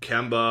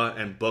 Kemba,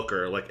 and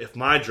Booker. Like, if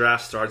my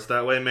draft starts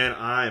that way, man,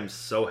 I am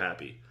so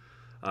happy.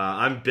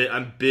 I'm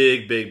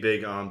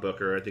big on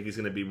Booker. I think he's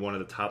going to be one of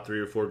the top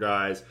 3 or 4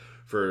 guys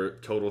for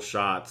total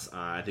shots.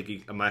 I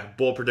think my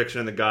bold prediction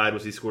in the guide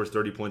was he scores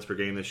 30 points per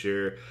game this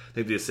year. I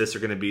think the assists are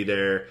going to be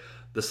there.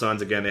 The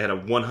Suns, again, they had a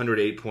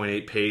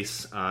 108.8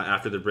 pace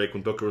after the break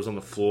when Booker was on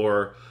the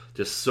floor.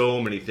 Just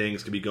so many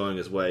things could be going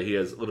his way. He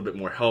has a little bit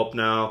more help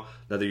now.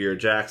 Another year of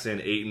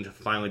Jackson, Ayton,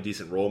 finally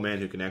decent role man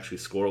who can actually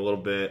score a little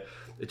bit.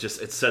 It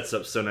sets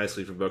up so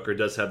nicely for Booker. It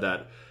does have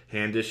that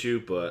hand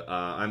issue, but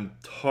I'm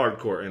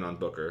hardcore in on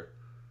Booker.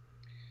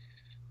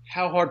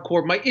 How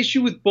hardcore? My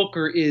issue with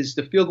Booker is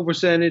the field goal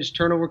percentage,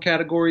 turnover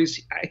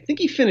categories. I think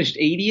he finished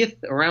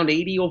 80th, around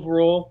 80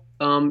 overall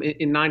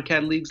in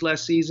 9-cat leagues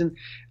last season.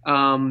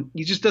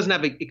 He just doesn't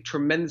have a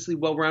tremendously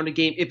well-rounded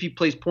game. If he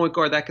plays point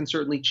guard, that can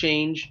certainly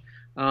change.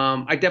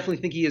 I definitely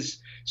think he is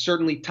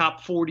certainly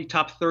top 40,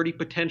 top 30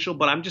 potential,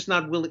 but I'm just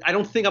not willing. I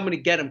don't think I'm going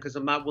to get him because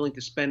I'm not willing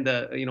to spend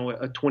a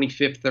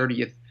 25th,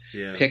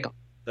 30th pick.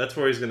 That's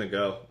where he's going to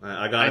go.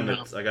 I got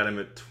him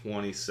at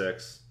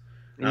 26.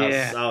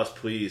 I was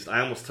pleased. I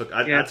almost took.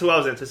 That's who I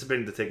was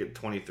anticipating to take at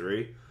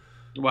 23.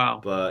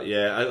 Wow. But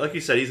yeah, like you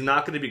said, he's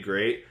not going to be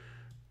great.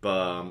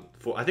 But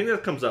I think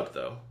that comes up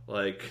though.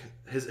 Like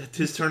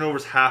his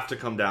turnovers have to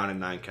come down in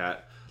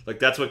 9-cat. Like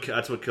that's what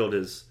killed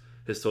his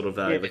total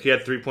value. Like he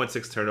had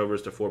 3.6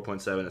 turnovers to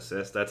 4.7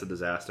 assists. That's a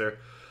disaster.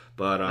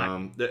 But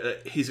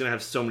he's going to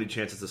have so many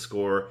chances to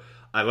score.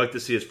 I'd like to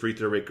see his free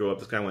throw rate go up.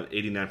 This guy went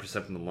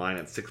 89% from the line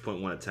at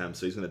 6.1 attempts,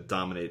 so he's going to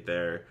dominate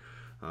there.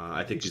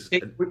 I think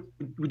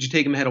would you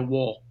take him ahead of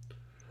Wall?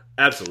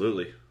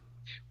 Absolutely. Would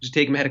you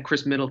take him ahead of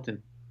Chris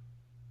Middleton?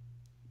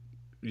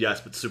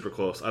 Yes, but super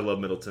close. I love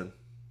Middleton.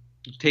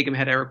 Would you take him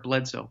ahead of Eric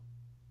Bledsoe?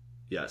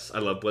 Yes, I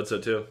love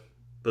Bledsoe too.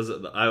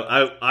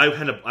 I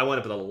went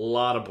up with a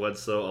lot of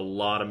Bledsoe, a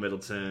lot of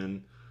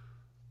Middleton,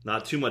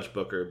 not too much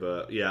Booker,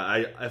 but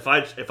yeah, if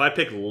I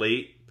pick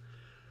late,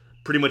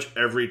 pretty much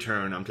every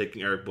turn I'm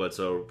taking Eric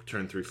Bledsoe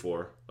turn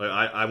 3-4. Like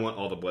I want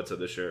all the Bledsoe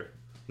this year.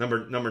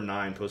 Number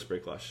 9 post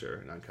break last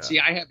year. See,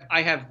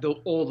 I have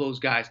all those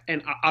guys,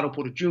 and Otto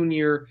Porter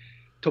Jr.,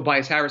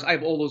 Tobias Harris. I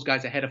have all those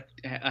guys ahead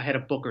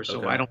of Booker, so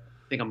okay. I don't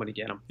think I'm going to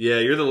get him. Yeah,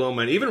 you're the low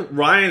man. Even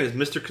Ryan is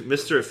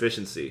Mr.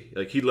 Efficiency.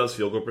 Like he loves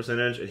field goal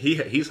percentage, and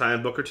he's high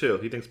on Booker too.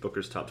 He thinks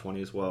Booker's top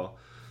 20 as well.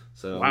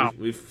 So wow.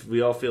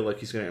 we all feel like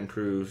he's going to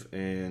improve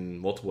in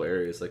multiple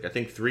areas. Like I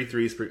think 3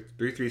 threes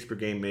per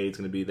game made is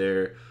going to be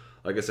there.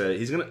 Like I said,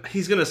 he's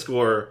gonna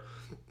score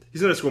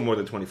more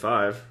than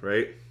 25,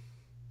 right?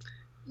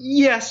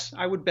 Yes,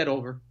 I would bet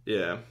over.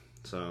 Yeah.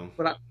 So,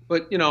 but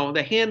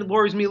the hand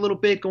worries me a little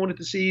bit going into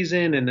the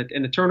season, and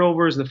the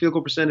turnovers and the field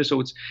goal percentage.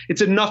 So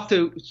it's enough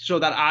so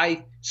that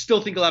I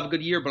still think he'll have a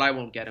good year, but I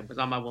won't get him because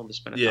I'm not willing to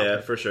spend.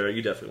 For sure,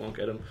 you definitely won't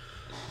get him.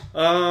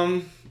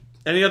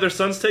 Any other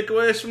Suns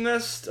takeaways from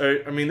this?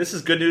 I mean, this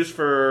is good news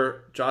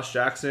for Josh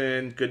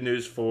Jackson. Good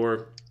news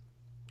for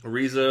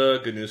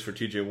Ariza. Good news for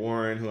T.J.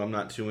 Warren, who I'm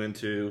not too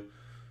into.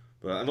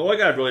 But the only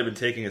guy I've really been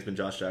taking has been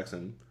Josh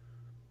Jackson.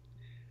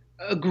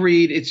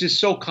 Agreed. It's just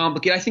so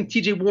complicated. I think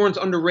T.J. Warren's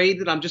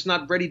underrated. I'm just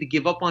not ready to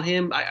give up on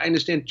him. I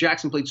understand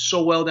Jackson played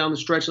so well down the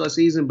stretch last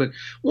season, but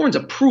Warren's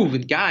a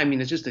proven guy. I mean,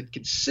 it's just a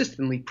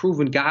consistently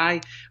proven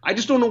guy. I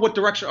just don't know what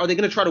direction. Are they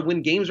going to try to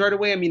win games right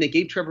away? I mean, they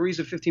gave Trevor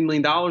Ariza $15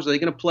 million. Are they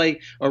going to play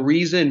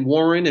Ariza and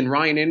Warren and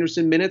Ryan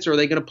Anderson minutes, or are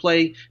they going to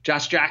play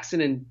Josh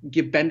Jackson and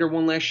give Bender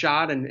one last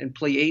shot and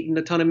play Ayton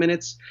a ton of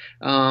minutes?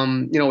 Are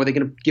they going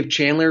to give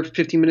Chandler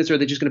 15 minutes, or are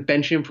they just going to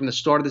bench him from the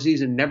start of the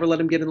season and never let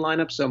him get in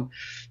lineup? So,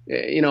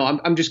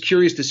 I'm just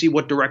curious to see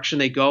what direction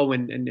they go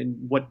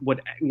and what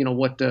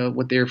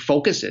their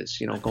focus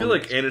is. I feel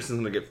like Anderson's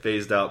gonna get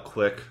phased out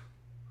quick.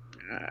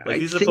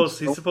 He's supposed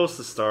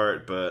to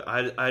start, but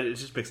it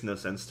just makes no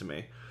sense to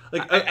me.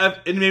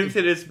 And maybe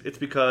it's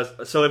because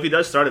if he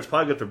does start, it's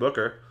probably good for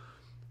Booker,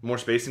 more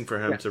spacing for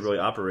him to really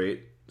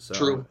operate. So,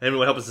 true, and it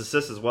will help his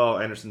assists as well.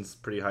 Anderson's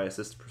pretty high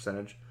assist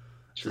percentage,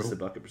 assist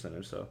bucket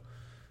percentage. So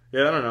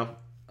yeah, I don't know.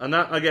 I'm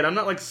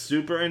not like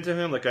super into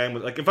him. Like I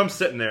am. Like if I'm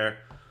sitting there,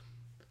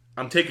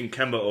 I'm taking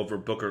Kemba over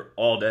Booker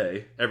all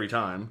day, every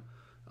time.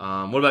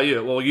 What about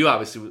you? Well, you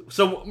obviously...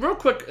 So, real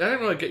quick, I didn't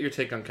really get your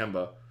take on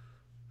Kemba.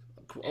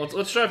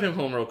 let's drive him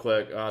home real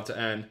quick to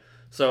end.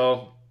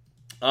 So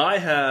I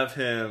have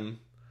him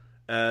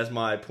as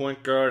my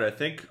point guard. I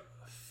think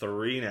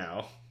 3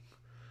 now.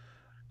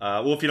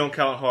 Well, if you don't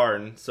count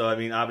Harden. So I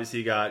mean, obviously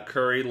you got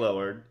Curry,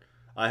 Lillard.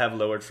 I have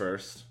Lillard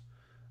first,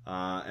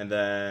 and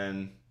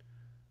then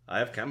I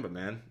have Kemba.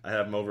 Man, I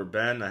have him over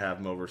Ben. I have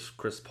him over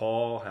Chris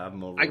Paul. I have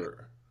him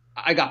over.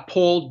 I got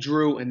Paul,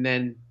 Drew, and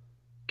then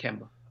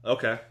Kemba.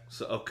 Okay,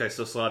 so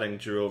slotting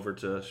Drew over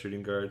to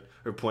shooting guard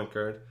or point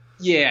guard.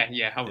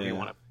 Yeah, however you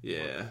want to.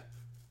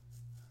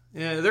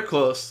 Yeah, they're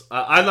close.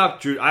 I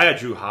knocked Drew. I had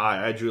Drew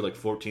high. I had Drew like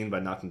 14,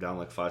 but I knocked him down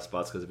like 5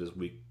 spots because of his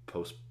weak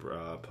post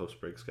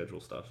break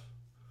schedule stuff.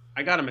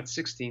 I got him at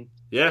 16.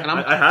 Yeah, and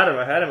I had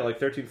him at like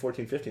 13,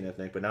 14, 15, I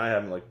think, but now I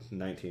have him at like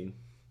 19.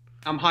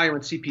 I'm higher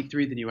in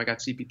CP3 than you. I got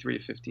CP3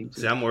 at 15.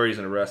 Too. See, I'm worried he's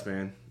gonna rest,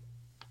 man.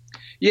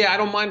 Yeah, I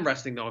don't mind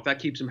resting though if that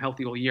keeps him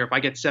healthy all year. If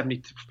I get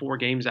 74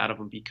 games out of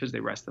him because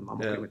they rest him,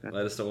 I'm okay with that.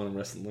 I just don't want him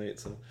resting late.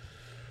 So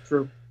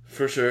true.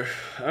 For sure.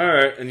 All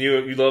right, and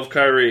you love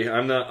Kyrie.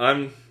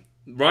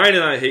 Ryan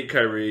and I hate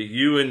Kyrie.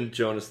 You and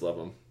Jonas love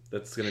him.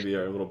 That's going to be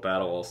our little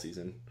battle all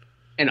season.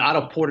 And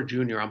Otto Porter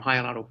Jr. I'm high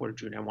on Otto Porter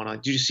Jr.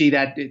 Did you see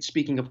that?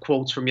 Speaking of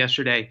quotes from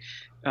yesterday,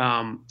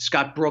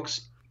 Scott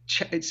Brooks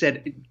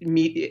said,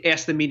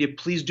 ask the media,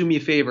 please do me a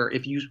favor.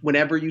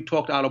 Whenever you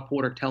talk to Otto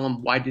Porter, tell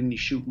him why didn't he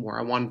shoot more?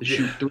 I wanted to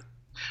shoot 3.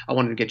 I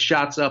wanted to get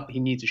shots up. He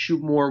needs to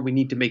shoot more. We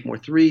need to make more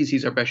threes.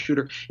 He's our best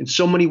shooter. In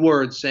so many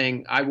words,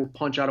 saying, I will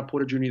punch Otto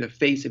Porter Jr. in the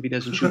face if he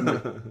doesn't shoot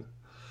more.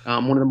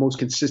 One of the most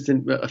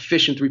consistent,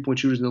 efficient three-point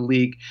shooters in the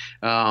league.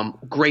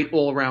 Great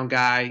all-around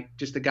guy.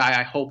 Just a guy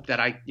I hope that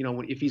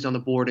if he's on the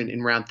board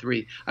in round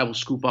 3, I will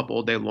scoop up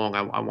all day long.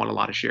 I want a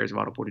lot of shares of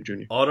Otto Porter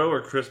Jr. Otto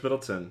or Chris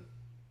Middleton?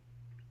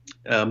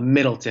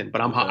 Middleton, but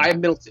I'm high. I have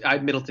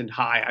Middleton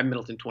high. I have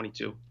Middleton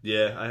 22.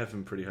 Yeah, I have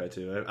him pretty high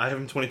too. I have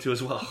him 22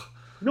 as well.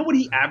 You know what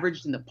he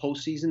averaged in the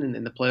postseason and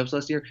in the playoffs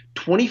last year?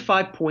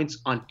 25 points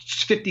on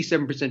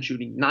 57%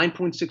 shooting,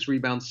 9.6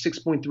 rebounds,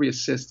 6.3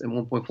 assists, and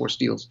 1.4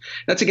 steals.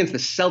 That's against the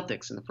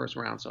Celtics in the first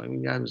round. So I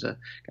mean, guy was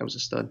a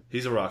stud.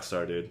 He's a rock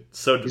star, dude.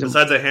 So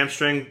besides a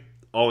hamstring,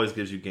 always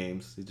gives you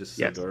games. He's just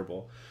so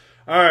durable.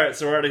 All right,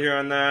 so we're out of here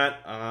on that.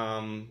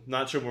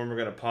 Not sure when we're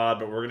going to pod,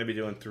 but we're going to be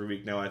doing 3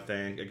 week now, I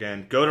think.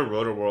 Again, go to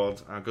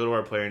RotoWorld. Go to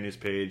our player news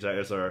page. That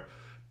is our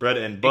bread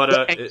and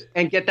butter.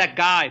 And get that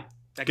guide.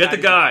 Get the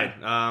guide.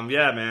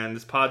 Yeah, man.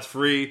 This pod's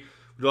free.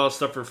 We do all this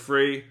stuff for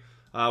free.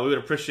 We would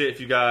appreciate if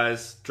you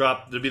guys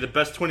drop. It'd be the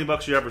best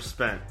 $20 you ever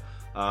spent.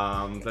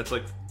 That's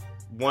like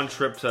one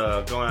trip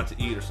to going out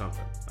to eat or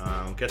something.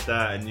 Get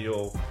that, and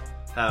you'll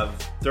have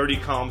 30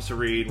 columns to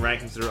read,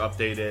 rankings that are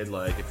updated.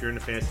 Like, if you're into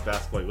fantasy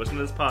basketball, you listen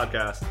to this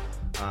podcast,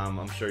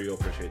 I'm sure you'll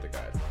appreciate the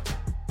guide.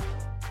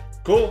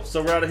 Cool.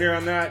 So we're out of here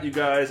on that. You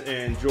guys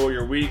enjoy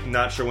your week.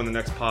 Not sure when the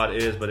next pod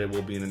is, but it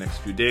will be in the next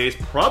few days.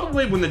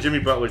 Probably when the Jimmy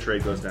Butler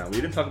trade goes down.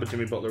 We didn't talk about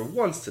Jimmy Butler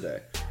once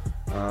today.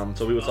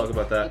 So we will talk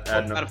about that.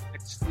 We'll talk about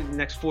it in the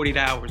next 48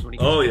 hours. When he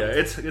yeah.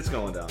 It's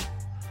going down.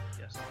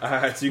 Yes. All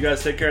right. So you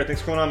guys take care. Thanks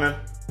for coming on, man.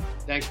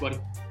 Thanks, buddy.